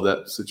will solve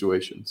that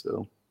situation.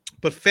 So,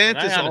 but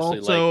Fant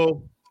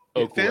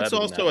is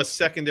also a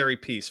secondary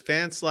piece.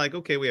 Fant's like,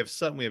 okay, we have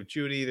Sutton, we have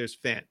Judy, there's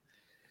Fant.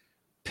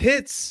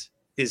 Pitts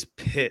is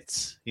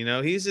Pitts.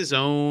 He's his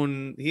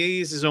own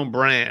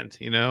brand.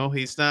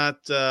 He's not.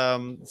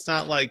 It's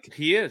not like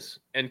he is.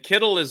 And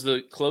Kittle is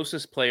the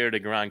closest player to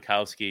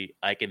Gronkowski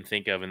I can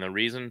think of, and the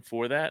reason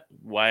for that,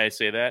 why I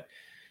say that,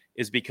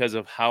 is because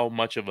of how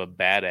much of a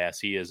badass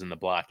he is in the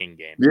blocking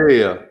game.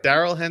 Yeah.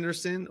 Darrell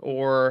Henderson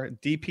or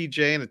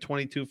DPJ in a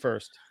 22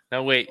 first.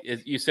 Now wait,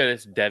 you said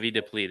it's Devy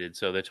depleted,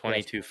 so the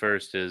 22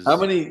 first is how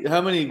many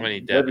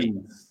Devy?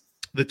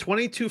 The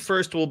 22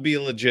 first will be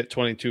a legit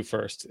 22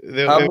 first.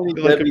 How many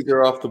Devies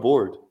are off the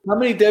board? How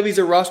many Devies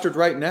are rostered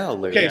right now,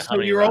 Larry? Okay, so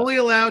you're only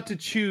allowed to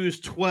choose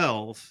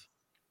 12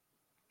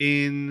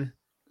 in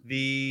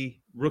the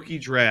rookie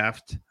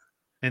draft,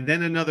 and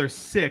then another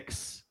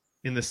 6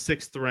 in the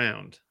 6th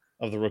round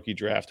of the rookie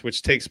draft,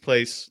 which takes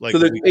place so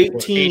there's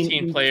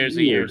 18 players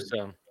a year.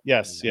 So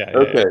yes, yeah.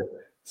 Okay. Yeah.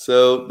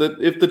 So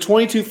if the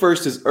 22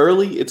 first is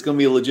early, it's going to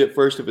be a legit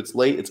first. If it's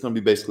late, it's going to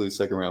be basically a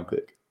second round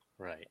pick.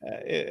 Right.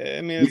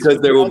 I mean, because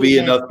there will be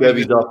enough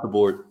Devies off the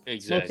board. Exactly.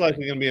 It's most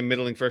likely going to be a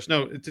middling first.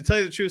 No, to tell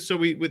you the truth, so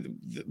we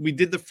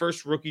did the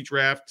first rookie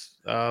draft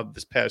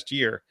this past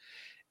year,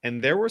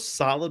 and there were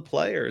solid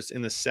players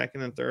in the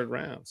 2nd and 3rd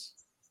rounds.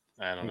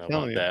 I don't know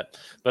about that,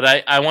 but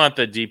I want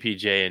the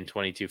DPJ in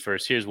 22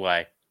 first. Here's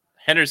why: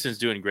 Henderson's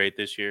doing great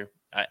this year.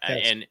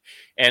 And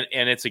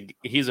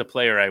he's a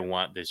player I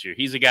want this year.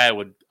 He's a guy I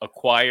would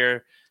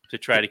acquire to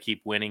try to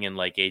keep winning in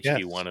like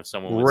HQ1 if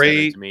someone would send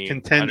it to me.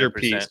 Contender 100%.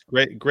 Piece.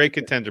 Great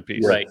contender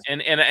piece. Right.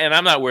 And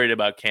I'm not worried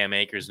about Cam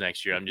Akers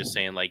next year. I'm just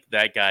saying like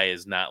that guy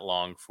is not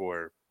long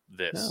for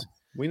this. No,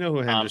 we know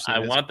who Henderson is.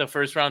 I want the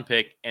first round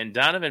pick, and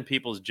Donovan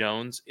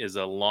Peoples-Jones is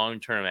a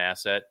long-term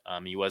asset.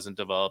 He wasn't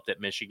developed at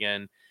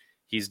Michigan.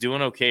 He's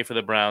doing okay for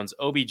the Browns.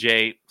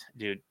 OBJ,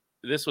 dude,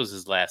 this was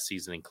his last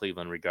season in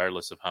Cleveland,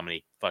 regardless of how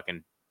many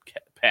fucking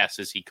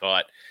passes he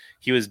caught.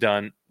 He was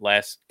done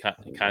last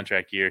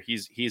contract year.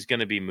 He's going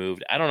to be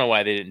moved. I don't know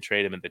why they didn't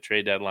trade him at the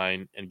trade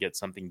deadline and get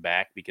something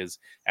back, because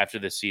after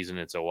this season,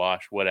 it's a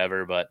wash,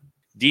 whatever. But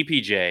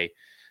DPJ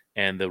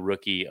and the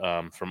rookie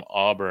from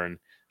Auburn,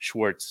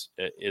 Schwartz,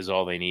 is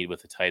all they need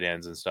with the tight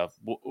ends and stuff.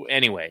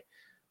 Anyway,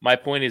 my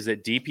point is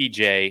that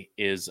DPJ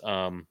is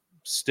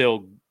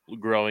still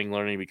growing,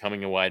 learning,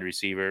 becoming a wide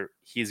receiver.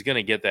 He's going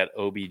to get that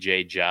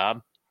OBJ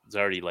job. He's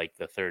already like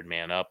the 3rd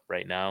man up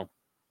right now.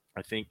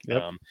 I think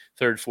 3rd,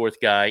 4th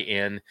guy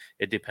in.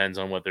 It depends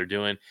on what they're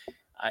doing.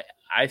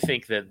 I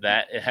think that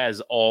it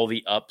has all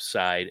the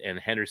upside, and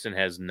Henderson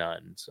has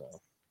none. So,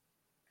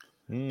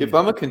 if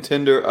I'm a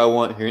contender, I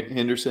want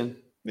Henderson.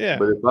 Yeah,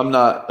 but if I'm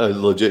not a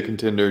legit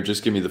contender,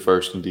 just give me the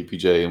first and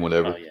DPJ and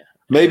whatever. Oh, yeah.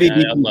 Maybe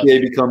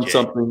DPJ becomes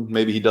something.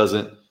 Maybe he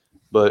doesn't.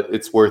 But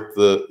it's worth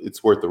the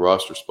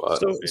roster spot.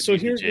 So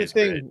here's the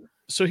thing. Great.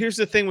 So here's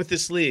the thing with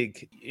this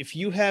league. If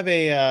you have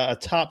a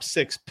top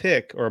 6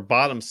 pick or a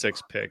bottom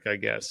 6 pick, I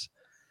guess,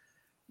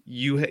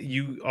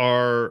 you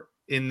are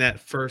in that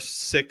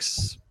first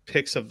 6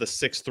 picks of the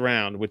 6th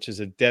round, which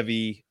is a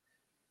Devy.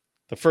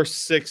 The first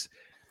 6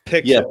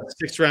 picks of the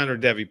 6th round are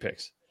Devy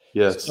picks.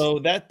 Yes. So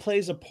that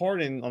plays a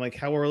part in like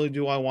how early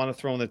do I want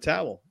to throw in the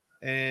towel?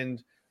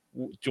 And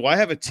do I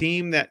have a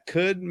team that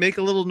could make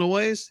a little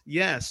noise?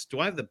 Yes. Do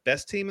I have the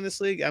best team in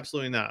this league?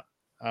 Absolutely not.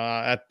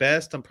 At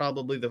best, I'm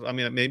probably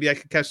maybe I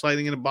could catch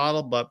lightning in a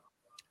bottle, but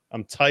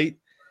I'm tight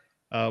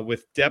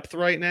with depth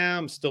right now.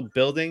 I'm still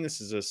building.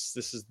 This is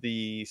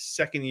the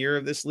 2nd year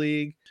of this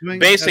league.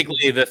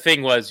 Basically, the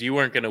thing was you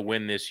weren't going to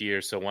win this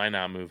year, so why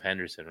not move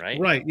Henderson, right?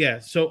 Right. Yeah.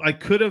 So I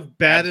could have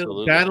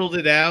battled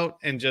it out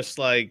and just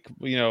like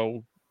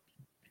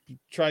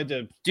tried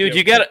to. Dude,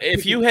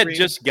 if you had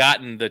just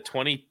gotten the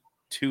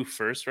 22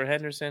 first for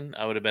Henderson,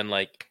 I would have been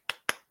like.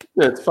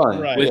 Yeah, it's fine.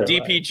 Right, with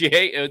DPJ,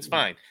 it's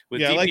fine.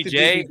 With DPJ, like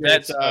DPJ,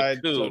 that's a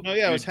coup. So, no,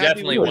 yeah, I was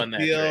definitely won that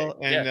deal,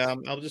 and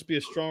I'll just be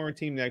a stronger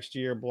team next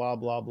year. Blah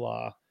blah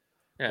blah.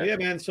 Yeah,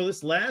 man. So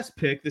this last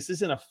pick, this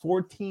isn't a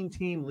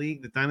 14-team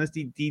league. The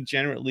Dynasty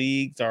Degenerate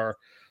leagues are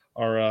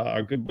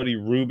our good buddy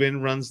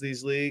Ruben runs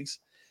these leagues,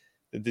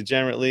 the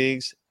Degenerate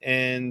leagues,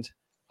 and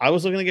I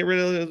was looking to get rid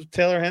of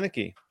Taylor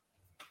Heinicke.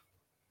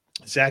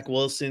 Zach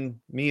Wilson,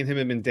 me and him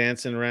have been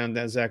dancing around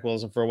that Zach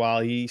Wilson for a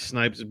while. He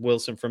sniped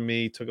Wilson from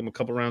me. Took him a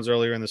couple rounds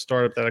earlier in the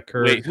startup that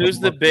occurred. Wait, who's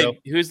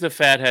the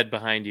fathead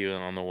behind you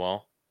on the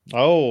wall?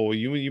 Oh,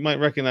 you might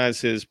recognize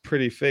his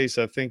pretty face.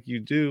 I think you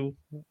do.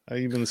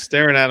 You've been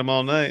staring at him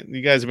all night.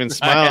 You guys have been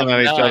smiling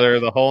at each other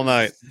the whole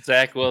night.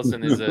 Zach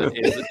Wilson is a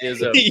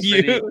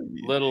pretty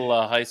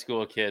little high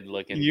school kid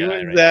looking. You guy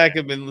and Zach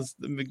have been.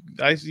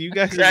 You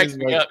guys cracks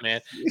me up, man.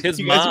 His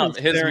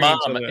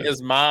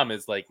mom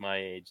is like my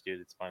age,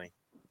 dude. It's funny.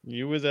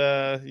 You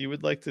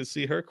would like to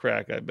see her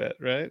crack, I bet,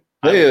 right?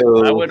 I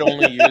would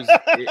only use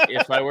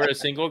if I were a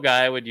single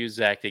guy, I would use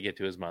Zach to get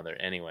to his mother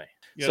anyway.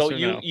 Yes, so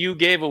you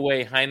gave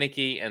away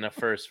Heinicke and a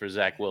first for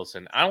Zach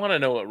Wilson. I want to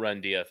know what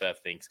Run DFF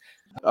thinks.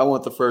 I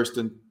want the first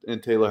and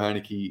Taylor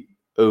Heinicke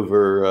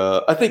over.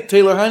 I think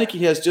Taylor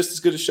Heinicke has just as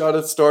good a shot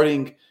at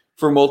starting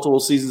for multiple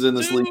seasons in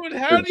this league. Dude,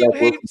 how do you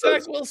hate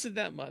Zach Wilson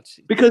that much?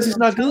 Because he's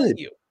not good.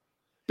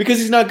 Because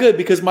he's not good.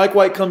 Because Mike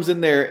White comes in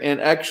there and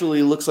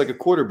actually looks like a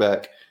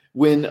quarterback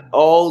when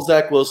all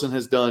Zach Wilson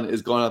has done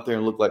is gone out there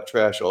and look like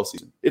trash all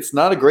season. It's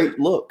not a great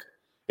look.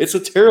 It's a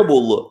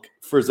terrible look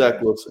for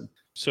Zach Wilson.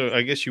 So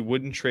I guess you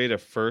wouldn't trade a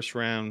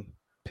first-round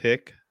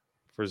pick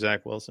for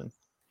Zach Wilson?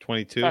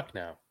 22? Fuck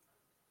no.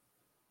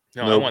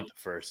 No, nope. I want the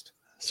first.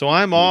 So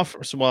I'm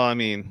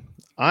offering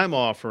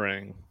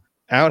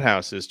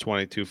Outhouse's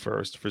 22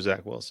 first for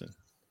Zach Wilson.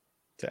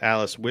 to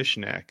Alice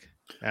Wishnack.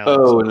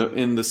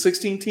 In the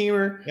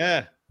 16-teamer?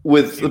 Yeah.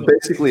 With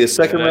basically a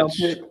second-round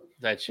pick?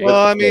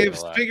 Well, I mean,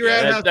 figure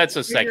out how that's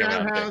a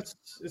second-round pick.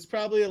 It's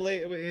probably a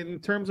late in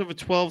terms of a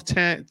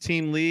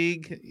 12-team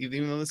league,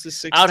 even though this is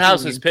 16.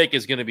 Outhouse's pick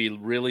is going to be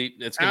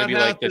it's going to be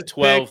like the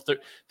 12,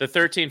 the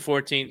 13,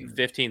 14,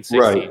 15, 16.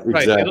 Right,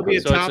 exactly. It'll be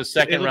it's a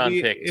second-round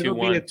pick, 2,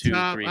 1,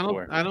 2, 3,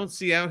 4. I don't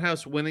see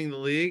Outhouse winning the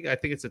league. I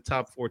think it's a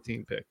top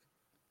 14 pick.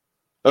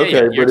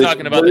 Okay, you're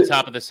talking about the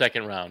top of the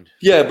second round.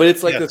 Yeah, but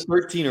it's like the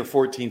 13th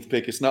or 14th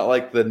pick. It's not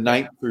like the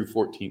 9th through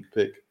 14th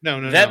pick.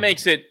 No. That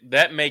makes it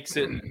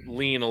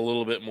lean a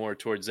little bit more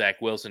towards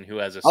Zach Wilson, who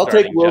has a I'll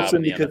starting take Wilson job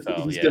in the because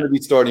NFL. he's going to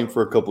be starting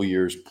for a couple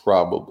years,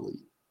 probably.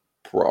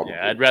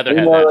 Yeah, I'd rather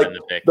have that than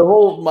the pick. The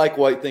whole Mike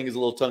White thing is a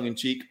little tongue in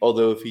cheek,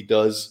 although if he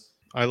does,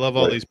 I love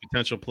all these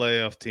potential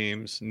playoff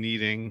teams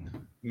needing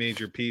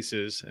major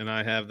pieces, and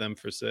I have them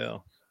for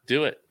sale.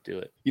 Do it.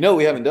 You know what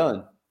we haven't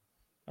done?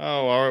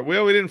 Oh, all right. We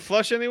didn't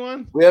flush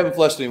anyone? We haven't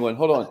flushed anyone.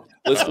 Hold on.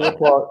 Let's do a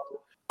clock.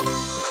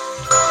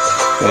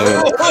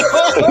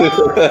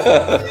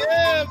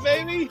 Yeah,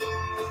 baby.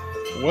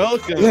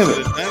 Welcome to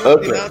the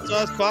Dynasty Hot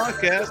Sauce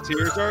Podcast.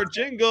 Here's our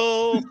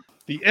jingle.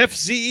 The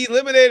FC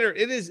Eliminator.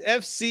 It is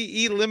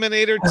FC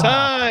Eliminator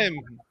time.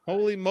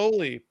 Holy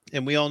moly.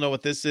 And we all know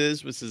what this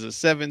is. This is a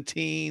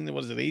 17.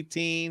 What is it,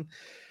 18?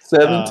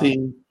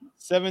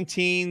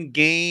 17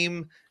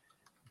 game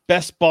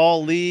best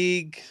ball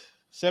league.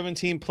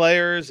 17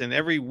 players, and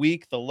every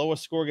week the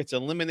lowest score gets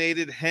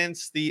eliminated.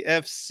 Hence the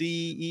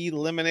FC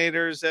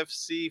Eliminators,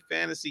 FC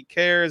Fantasy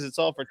Cares. It's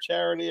all for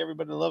charity.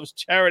 Everybody loves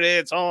charity.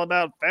 It's all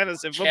about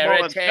fantasy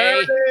football and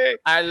charity.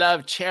 I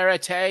love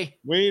charity.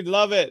 We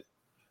love it.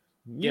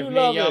 Give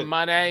me your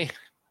money.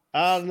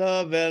 I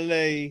love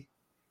LA.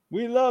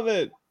 We love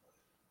it.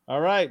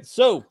 All right,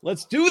 so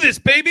let's do this,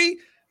 baby.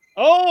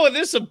 Oh, and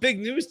there's some big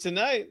news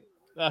tonight.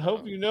 I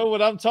hope you know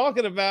what I'm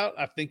talking about.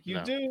 I think you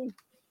do.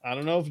 I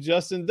don't know if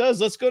Justin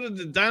does. Let's go to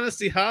the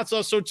Dynasty Hot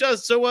Sauce.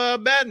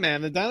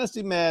 Madman, the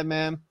Dynasty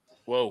Madman.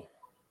 Whoa.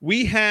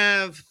 We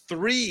have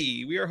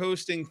 3. We are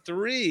hosting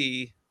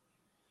 3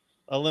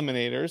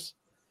 eliminators.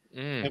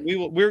 And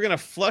we're going to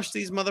flush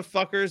these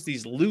motherfuckers,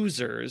 these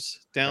losers,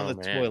 down the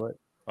toilet.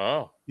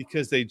 Oh.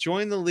 Because they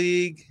join the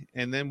league,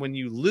 and then when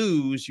you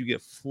lose, you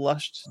get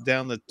flushed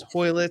down the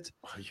toilet.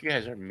 Oh, you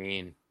guys are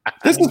mean.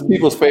 This is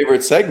people's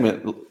favorite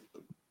segment.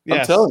 Yes.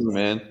 I'm telling you,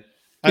 man.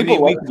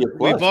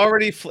 We've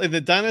already in the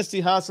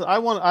Dynasty Hot Sauce.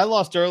 I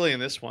lost early in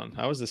this one.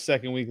 I was the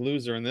second week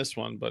loser in this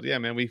one, but yeah,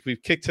 man, we've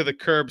kicked to the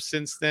curb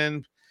since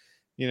then.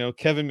 You know,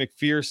 Kevin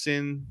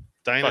McPherson,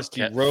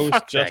 Dynasty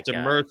Roast,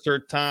 Justin Mercer,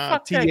 Tom,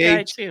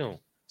 TH,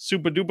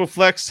 Super Duper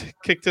Flex,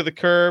 kicked to the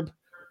curb.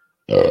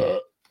 We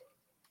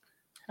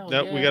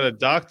got a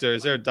doctor.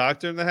 Is there a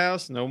doctor in the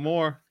house? No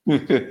more.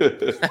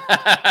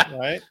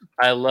 Right?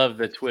 I love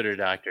the Twitter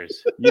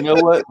doctors. You know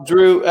what,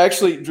 Drew?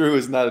 Actually, Drew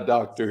is not a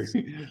doctor.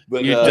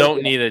 But you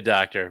don't need a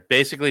doctor.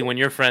 Basically, when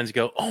your friends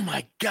go, "Oh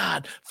my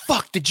God,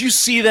 fuck, did you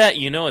see that?"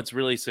 You know it's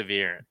really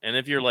severe. And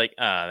if you're like,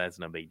 that's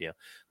no big deal.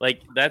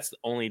 Like, that's the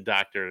only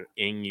doctoring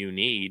you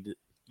need.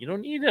 You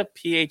don't need a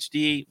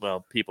PhD.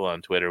 Well, people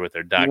on Twitter with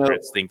their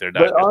doctorates think they're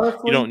doctors.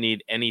 Honestly, you don't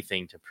need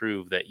anything to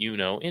prove that you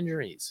know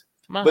injuries.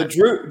 But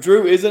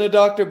Drew isn't a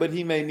doctor, but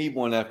he may need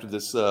one after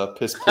this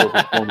piss poor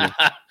performance.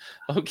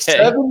 Okay.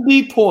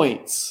 70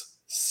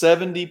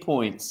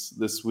 points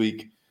this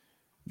week.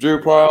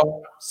 Drew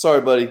Parle, sorry,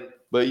 buddy,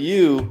 but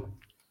you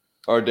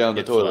are down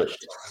the toilet.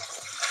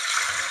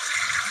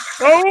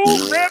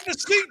 Oh, grab the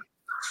seat.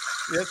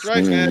 That's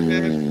right,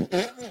 man.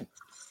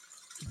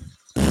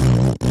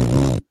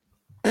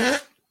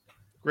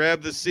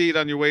 Grab the seat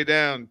on your way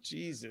down.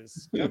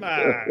 Jesus. Come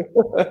on.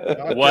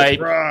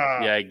 Wipe.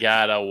 Yeah, I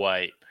gotta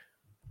wipe.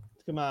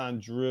 Come on,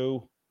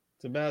 Drew.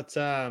 It's about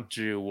time.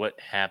 Drew, what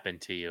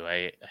happened to you?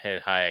 I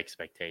had high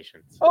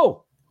expectations.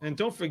 Oh, and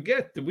don't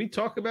forget, did we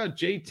talk about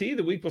JT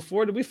the week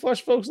before? Did we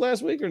flush folks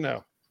last week or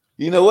no?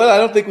 You know what? I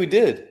don't think we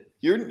did.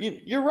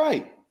 You're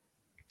right.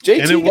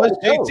 JT, and it was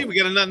JT. We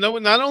got to know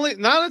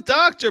not a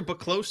doctor, but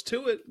close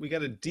to it. We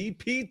got a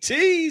DPT.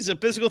 He's a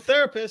physical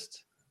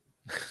therapist.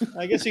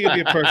 I guess he could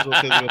be a personal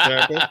physical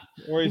therapist,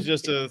 or he's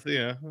just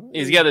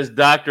He's got his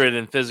doctorate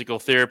in physical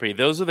therapy.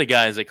 Those are the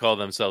guys that call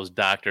themselves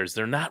doctors.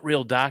 They're not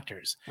real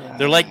doctors.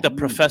 They're like the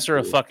professor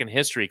of fucking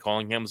history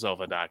calling himself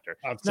a doctor.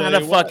 Not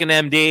a fucking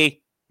MD.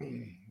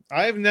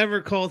 I've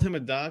never called him a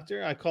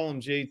doctor. I call him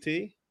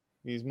JT.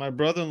 He's my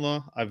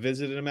brother-in-law. I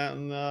visited him out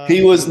in.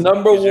 He was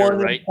number one.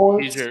 Right.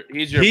 He's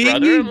your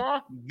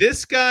brother-in-law.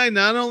 This guy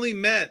not only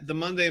met the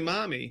Monday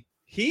Mommy,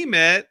 he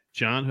met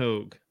John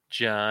Hogue.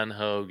 John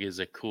Hogue is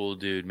a cool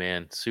dude,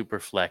 man. Super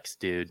flex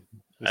dude.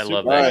 I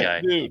love that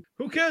guy. Dude.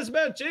 Who cares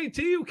about JT?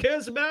 Who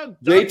cares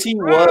about JT?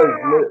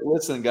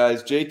 Listen,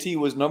 guys. JT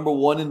was number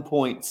 1 in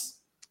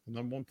points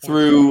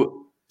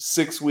through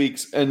 6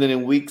 weeks, and then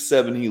in week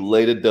 7 he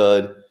laid a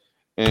dud,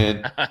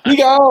 and he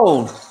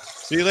gone.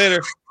 See you later.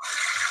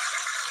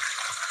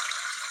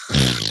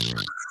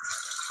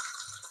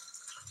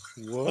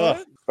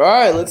 What? All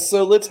right,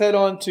 let's head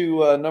on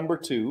to number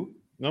 2.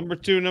 Number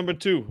two. Dun, dun,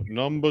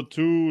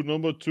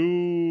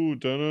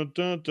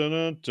 dun,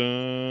 dun,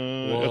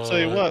 dun. I'll tell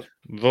you what.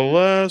 The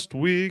last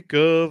week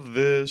of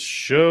this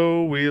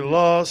show, we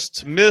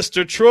lost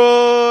Mr.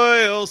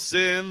 Troy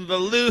Olsen, the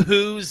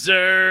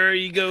loser.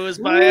 He goes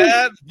by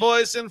at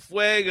Voice and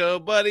Fuego,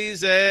 but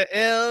he's a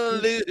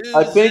loser.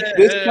 I think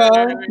this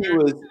time he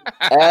was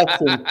Ass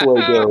and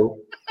Fuego.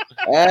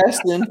 Ass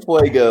and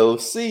Fuego.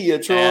 See ya,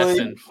 Troy. Ass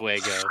and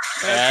Fuego.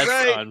 Ass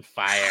right. On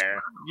fire.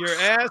 Your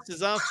ass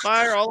is on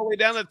fire all the way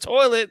down the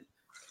toilet.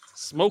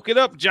 Smoke it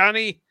up,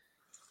 Johnny.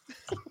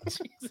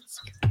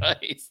 Jesus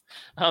Christ.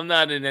 I'm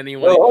not in any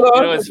way. You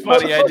know, it's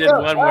funny. I did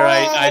one where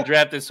I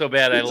drafted so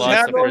bad I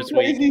lost the first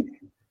week.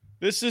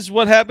 This is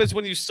what happens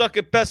when you suck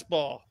at best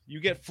ball. You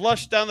get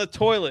flushed down the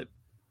toilet.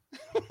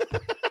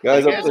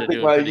 Guys, I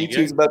think my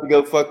YouTube's about to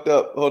go fucked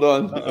up. Hold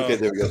on. Okay,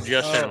 there we go.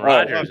 Justin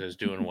Rogers is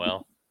doing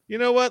well. You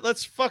know what?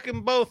 Let's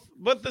fucking both.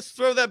 But let's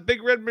throw that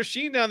big red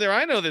machine down there.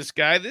 I know this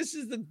guy. This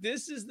is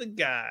the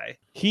guy.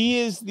 He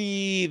is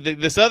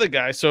this other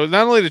guy. So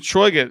not only did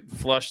Troy get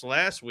flushed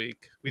last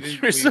week,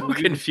 You're so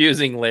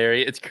confusing,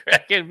 Larry. It's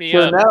cracking me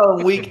up. So now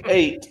in week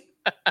 8,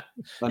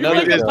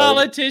 another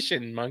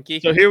politician, monkey.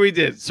 So here we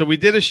did. So we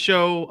did a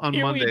show on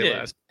Monday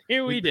last.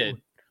 Here we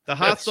did. The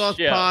Hot Sauce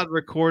Pod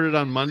recorded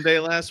on Monday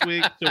last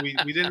week, so we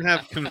didn't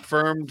have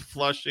confirmed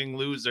flushing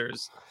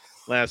losers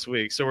last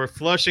week. So we're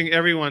flushing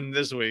everyone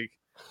this week.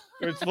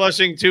 We're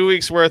flushing 2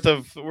 weeks worth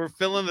of. We're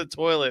filling the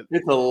toilet.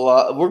 It's a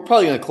lot. We're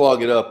probably gonna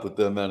clog it up with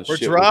the amount of. We're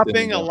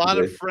dropping a lot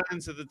of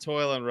friends at the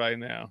toilet right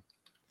now.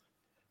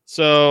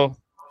 So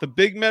the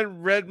big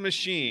red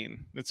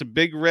machine. It's a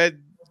big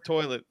red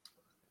toilet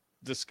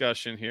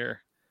discussion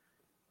here.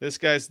 This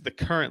guy's the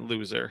current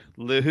loser.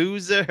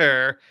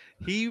 Loser.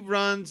 He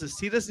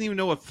doesn't even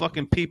know what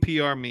fucking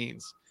PPR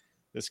means.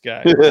 This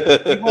guy.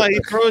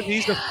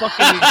 He's a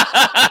fucking.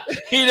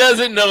 He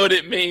doesn't know what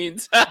it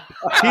means.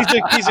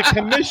 He's a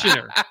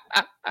commissioner.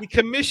 He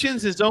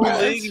commissions his own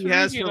league. He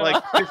has for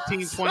like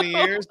 15, 20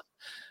 years.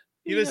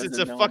 It's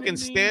a fucking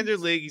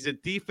standard league. He's a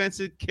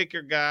defensive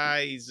kicker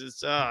guy. He's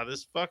just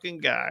this fucking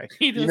guy.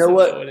 You know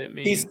what it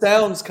means. He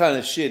sounds kind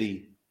of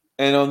shitty.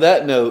 And on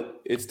that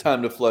note, it's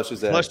time to flush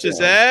his ass. Flushed his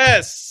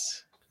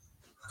ass.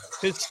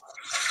 His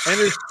son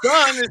is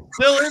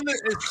still in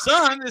his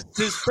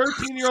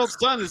 13-year-old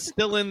son is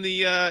still in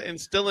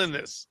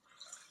this.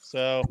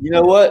 So you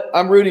know what?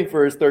 I'm rooting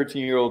for his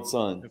 13-year-old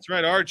son. That's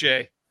right,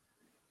 RJ.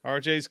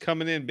 RJ's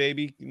coming in,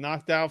 baby.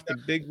 Knocked off the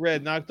big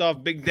red, knocked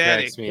off Big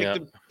Daddy.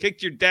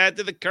 Kicked your dad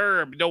to the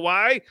curb. You know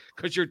why?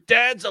 Because your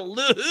dad's a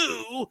loser.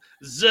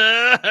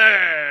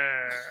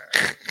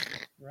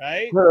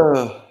 Right?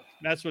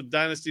 That's what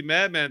Dynasty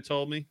Madman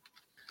told me.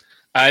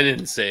 I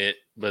didn't say it,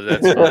 but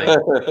that's funny.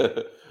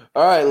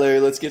 All right, Larry,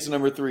 let's get to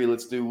number 3.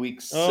 Let's do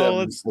week 7. Oh,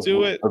 let's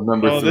do it. Of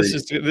number 3.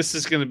 This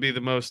is going to be the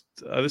most.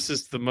 This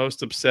is the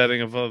most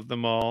upsetting of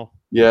them all.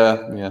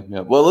 Yeah.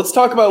 Well, let's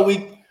talk about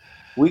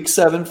week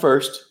 7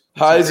 first.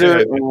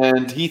 Heiser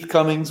and Heath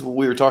Cummings.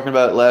 We were talking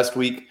about it last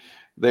week.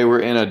 They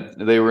were in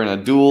a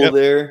duel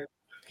there.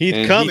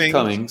 Heath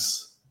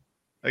Cummings.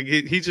 Like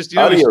he just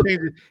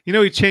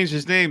he changed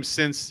his name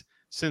since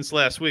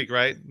last week,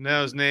 right?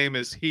 Now his name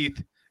is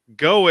Heath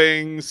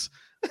Goings.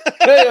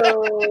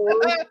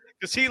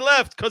 Because he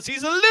left, because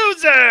he's a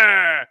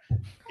loser.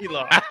 He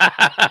lost.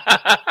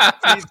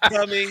 He's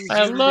coming.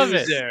 I love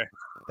loser. It.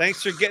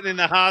 Thanks for getting in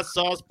the Hot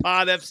Sauce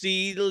Pod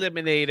FC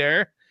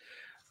Eliminator.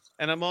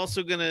 And I'm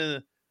also going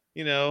to,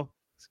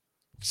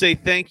 say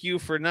thank you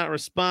for not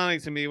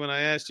responding to me when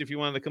I asked you if you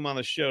wanted to come on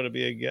the show to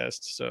be a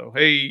guest. So,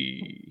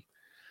 hey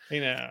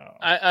now.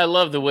 I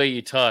love the way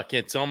you talk.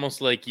 It's almost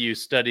like you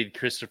studied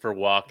Christopher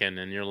Walken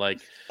and you're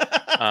like,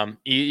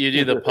 you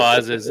do the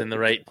pauses in the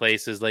right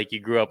places. Like you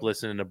grew up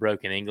listening to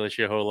broken English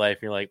your whole life.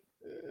 You're like,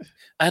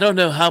 I don't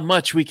know how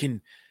much we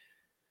can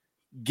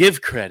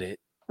give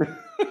credit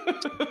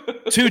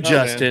to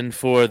Justin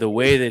for the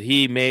way that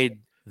he made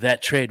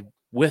that trade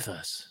with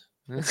us.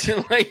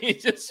 Like you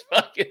just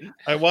fucking.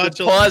 I watch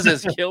the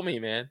pauses kill me,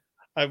 man.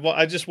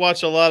 I just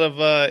watch a lot of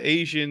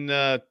Asian,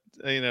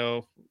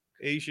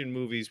 Asian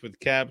movies with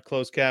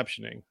closed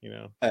captioning,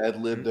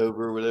 ad-libbed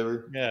over or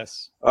whatever.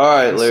 Yes. All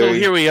right, Larry. So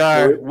here we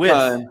are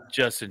with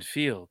Justin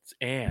Fields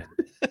and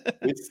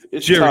it's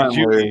time,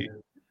 Larry.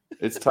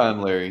 It's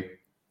time, Larry.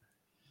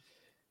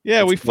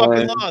 Yeah, we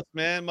fucking lost,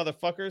 man,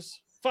 motherfuckers.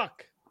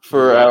 Fuck.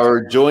 For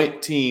our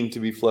joint team to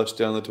be flushed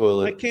down the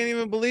toilet. I can't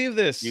even believe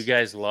this. You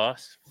guys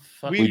lost.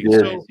 We did.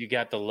 So you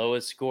got the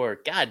lowest score.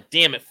 God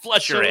damn it.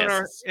 Flush your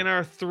ass. In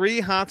our 3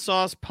 Hot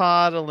Sauce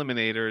Pod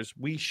eliminators,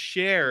 we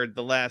shared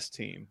the last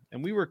team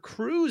and we were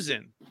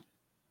cruising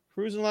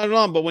right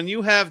along. But when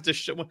you have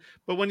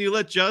when you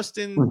let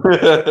Justin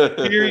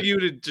hear you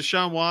to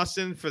Deshaun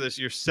Watson for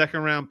your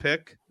second round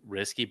pick.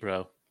 Risky,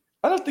 bro.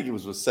 I don't think it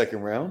was a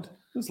second round.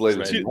 It was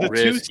later. The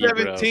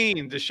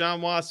 217,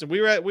 Deshaun Watson. We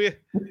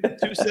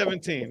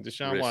 217,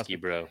 Deshaun Watson. Risky,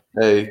 bro.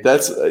 Hey,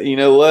 that's you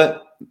know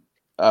what?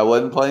 I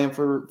wasn't playing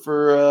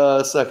for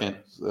a second.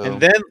 So.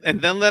 And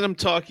then let him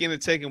talk you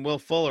into taking Will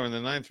Fuller in the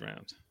 9th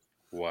round.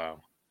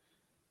 Wow.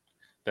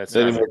 That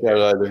didn't work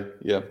out either.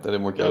 Yeah, that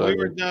didn't work out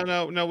either.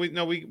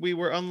 We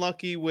were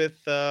unlucky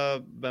with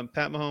Pat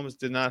Mahomes.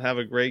 Did not have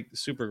a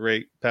super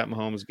great Pat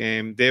Mahomes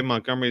game. Dave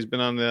Montgomery's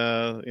been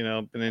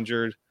been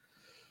injured.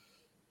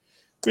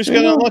 We just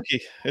got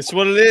unlucky. It's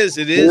what it is.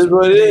 It is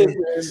what it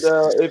is.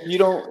 And if you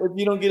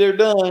don't get it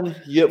done,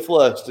 you get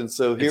flushed. And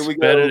so here we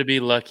go. Better to be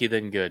lucky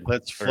than good.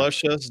 Let's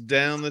flush us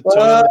down the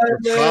toilet for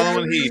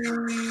following Heath.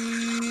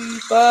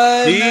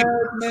 Heath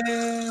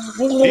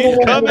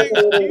coming.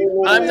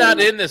 I'm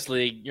not in this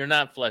league. You're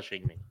not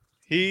flushing me.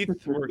 Heath,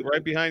 we're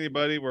right behind you,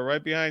 buddy. We're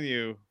right behind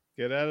you.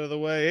 Get out of the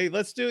way. Hey,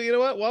 let's do. You know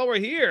what? While we're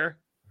here,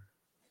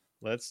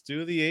 let's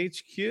do the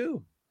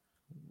HQ.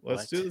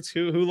 Let's do this.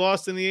 Who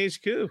lost in the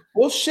HQ?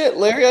 Well, shit,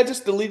 Larry. I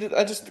just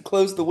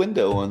closed the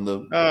window on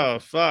the. Oh,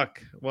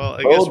 fuck. Well,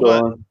 I guess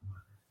what?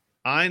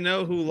 I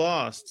know who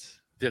lost.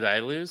 Did I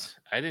lose?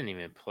 I didn't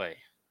even play.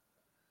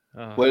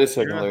 Wait a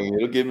second, Larry.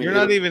 It'll give me. You're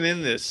not even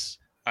in this.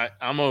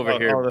 I'm over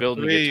here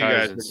building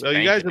guitars. So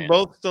you guys are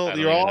both still.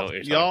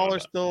 Y'all are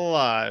still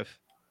alive.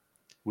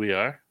 We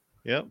are.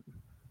 Yep.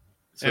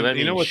 So that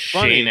means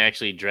Shane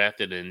actually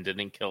drafted and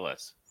didn't kill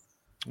us.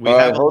 All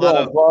right, hold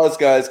on. Pause,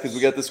 guys, because we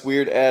got this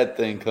weird ad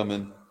thing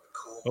coming.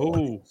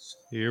 Oh,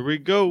 here we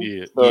go.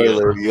 Yeah. Sorry,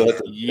 Larry. You'll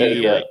have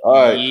to All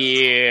right.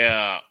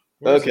 Yeah.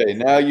 Okay,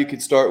 now you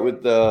can start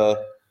with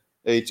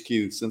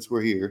HQ since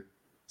we're here.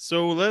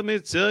 So let me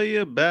tell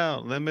you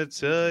about the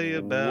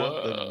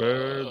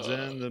birds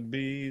and the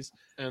bees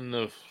and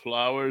the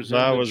flowers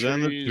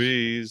and the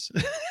trees.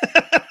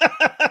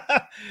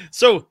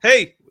 So,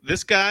 hey,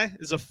 this guy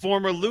is a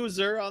former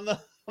loser on the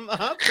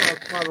Hot Sauce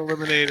Pod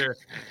Eliminator.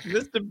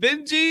 Mr.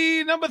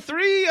 Benji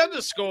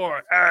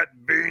 _3_ at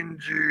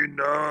Benji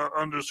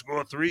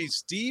 _3.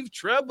 Steve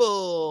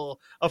Treble,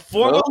 a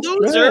former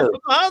loser from the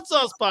Hot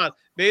Sauce Pod.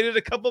 Made it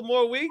a couple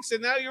more weeks,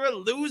 and now you're a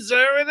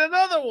loser in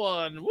another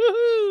one.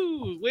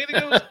 Woohoo! Way to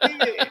go,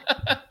 Stevie.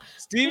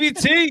 Stevie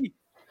T.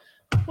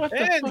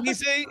 And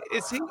he's in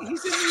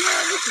the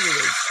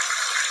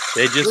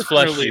They just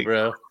flushed you,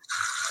 bro.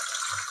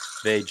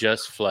 They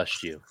just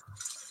flushed you.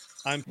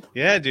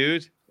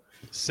 Dude.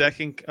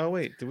 Second. Oh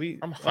wait, do we?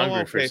 I'm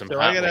hungry for some. So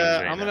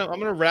I'm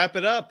gonna wrap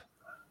it up.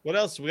 What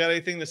else? We got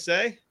anything to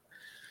say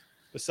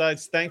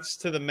besides thanks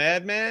to the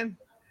Madman?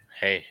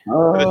 Hey,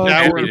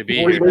 happy to be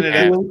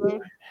here.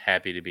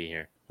 Happy to be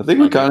here. I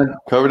think we kind of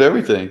covered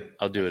everything.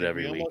 I'll do it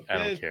every week. I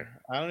don't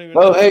care. I don't even.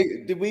 Oh,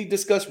 hey, did we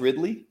discuss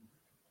Ridley?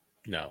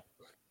 No,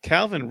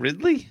 Calvin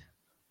Ridley.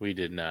 We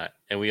did not,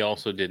 and we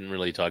also didn't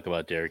really talk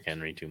about Derrick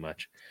Henry too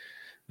much.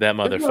 That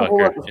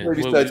motherfucker.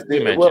 We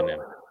mentioned him.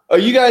 Are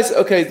you guys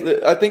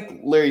okay? I think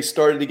Larry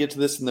started to get to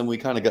this, and then we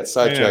kind of got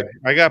sidetracked.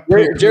 I got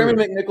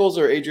Jeremy McNichols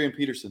or Adrian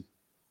Peterson.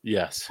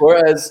 Yes.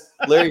 Whereas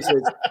Larry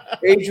says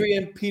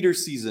Adrian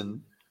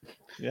Peterson.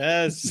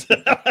 Yes.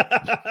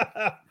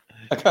 I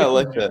kind of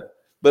like that.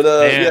 But who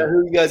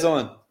are you guys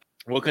on?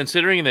 Well,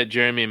 considering that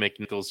Jeremy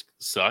McNichols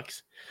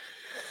sucks,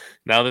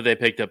 now that they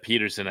picked up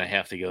Peterson, I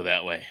have to go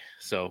that way.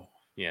 So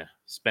yeah,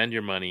 spend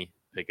your money,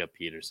 pick up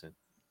Peterson.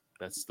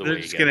 That's the way. They're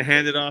just gonna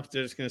hand it off.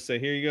 They're just gonna say,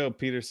 "Here you go,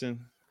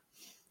 Peterson."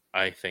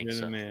 I think You're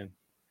so. The man.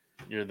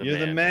 You're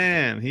the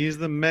man. He's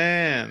the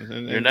man.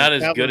 And you're not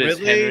as Calvin good Ridley, as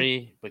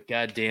Henry, but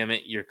God damn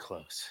it, you're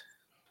close.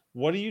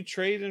 What are you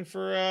trading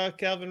for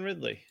Calvin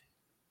Ridley?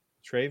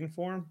 Trading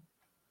for him?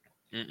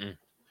 Mm-mm.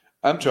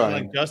 I'm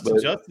trying. Like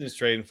Justin's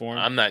trading for him.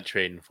 I'm not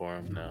trading for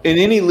him. No. In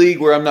any league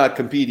where I'm not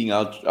competing,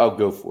 I'll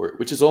go for it.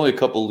 Which is only a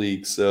couple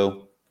leagues.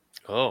 So.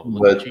 Oh,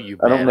 look at you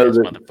badass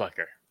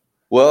motherfucker.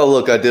 Well,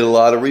 look, I did a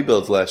lot of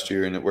rebuilds last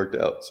year, and it worked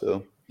out.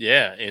 So.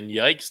 Yeah, in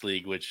Yikes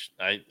League, which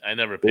I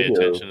never pay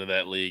attention to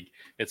that league.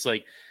 It's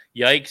like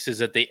Yikes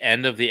is at the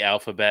end of the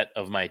alphabet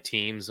of my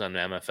teams on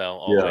MFL,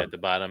 all the way at the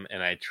bottom,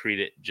 and I treat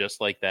it just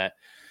like that.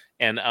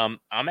 And I'm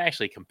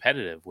actually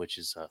competitive, which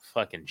is a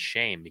fucking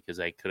shame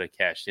because I could have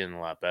cashed in a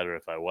lot better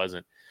if I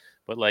wasn't.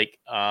 But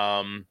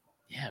yeah,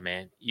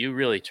 man, you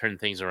really turned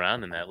things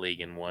around in that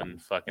league in one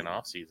fucking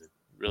offseason.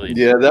 Really?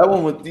 Yeah, that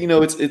one with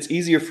it's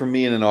easier for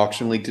me in an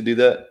auction league to do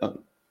that.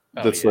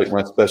 That's like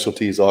my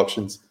specialty is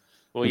auctions.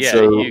 Well, yeah,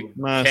 you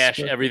cash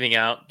everything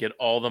out, get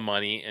all the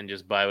money, and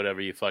just buy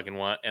whatever you fucking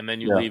want. And then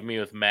you leave me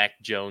with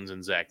Mac Jones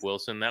and Zach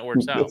Wilson. That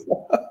works out.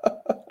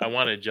 I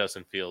wanted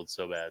Justin Fields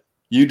so bad.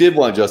 You did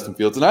want Justin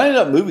Fields. And I ended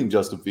up moving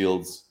Justin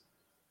Fields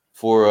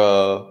for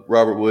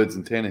Robert Woods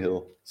and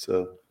Tannehill.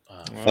 So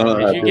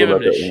did you give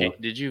him to Shane?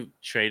 Did you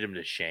trade him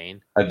to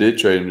Shane? I did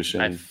trade him to Shane.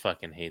 I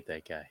fucking hate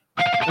that guy.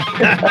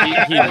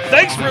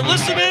 Thanks for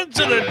listening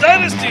to the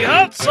Dynasty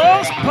Hot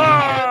Sauce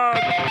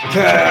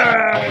Podcast.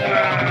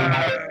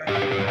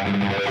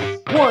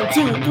 1,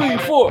 2, 3,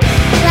 4.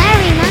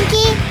 Larry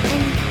Monkey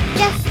and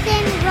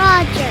Justin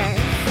Rogers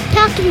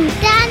talking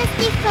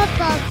Dynasty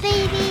football.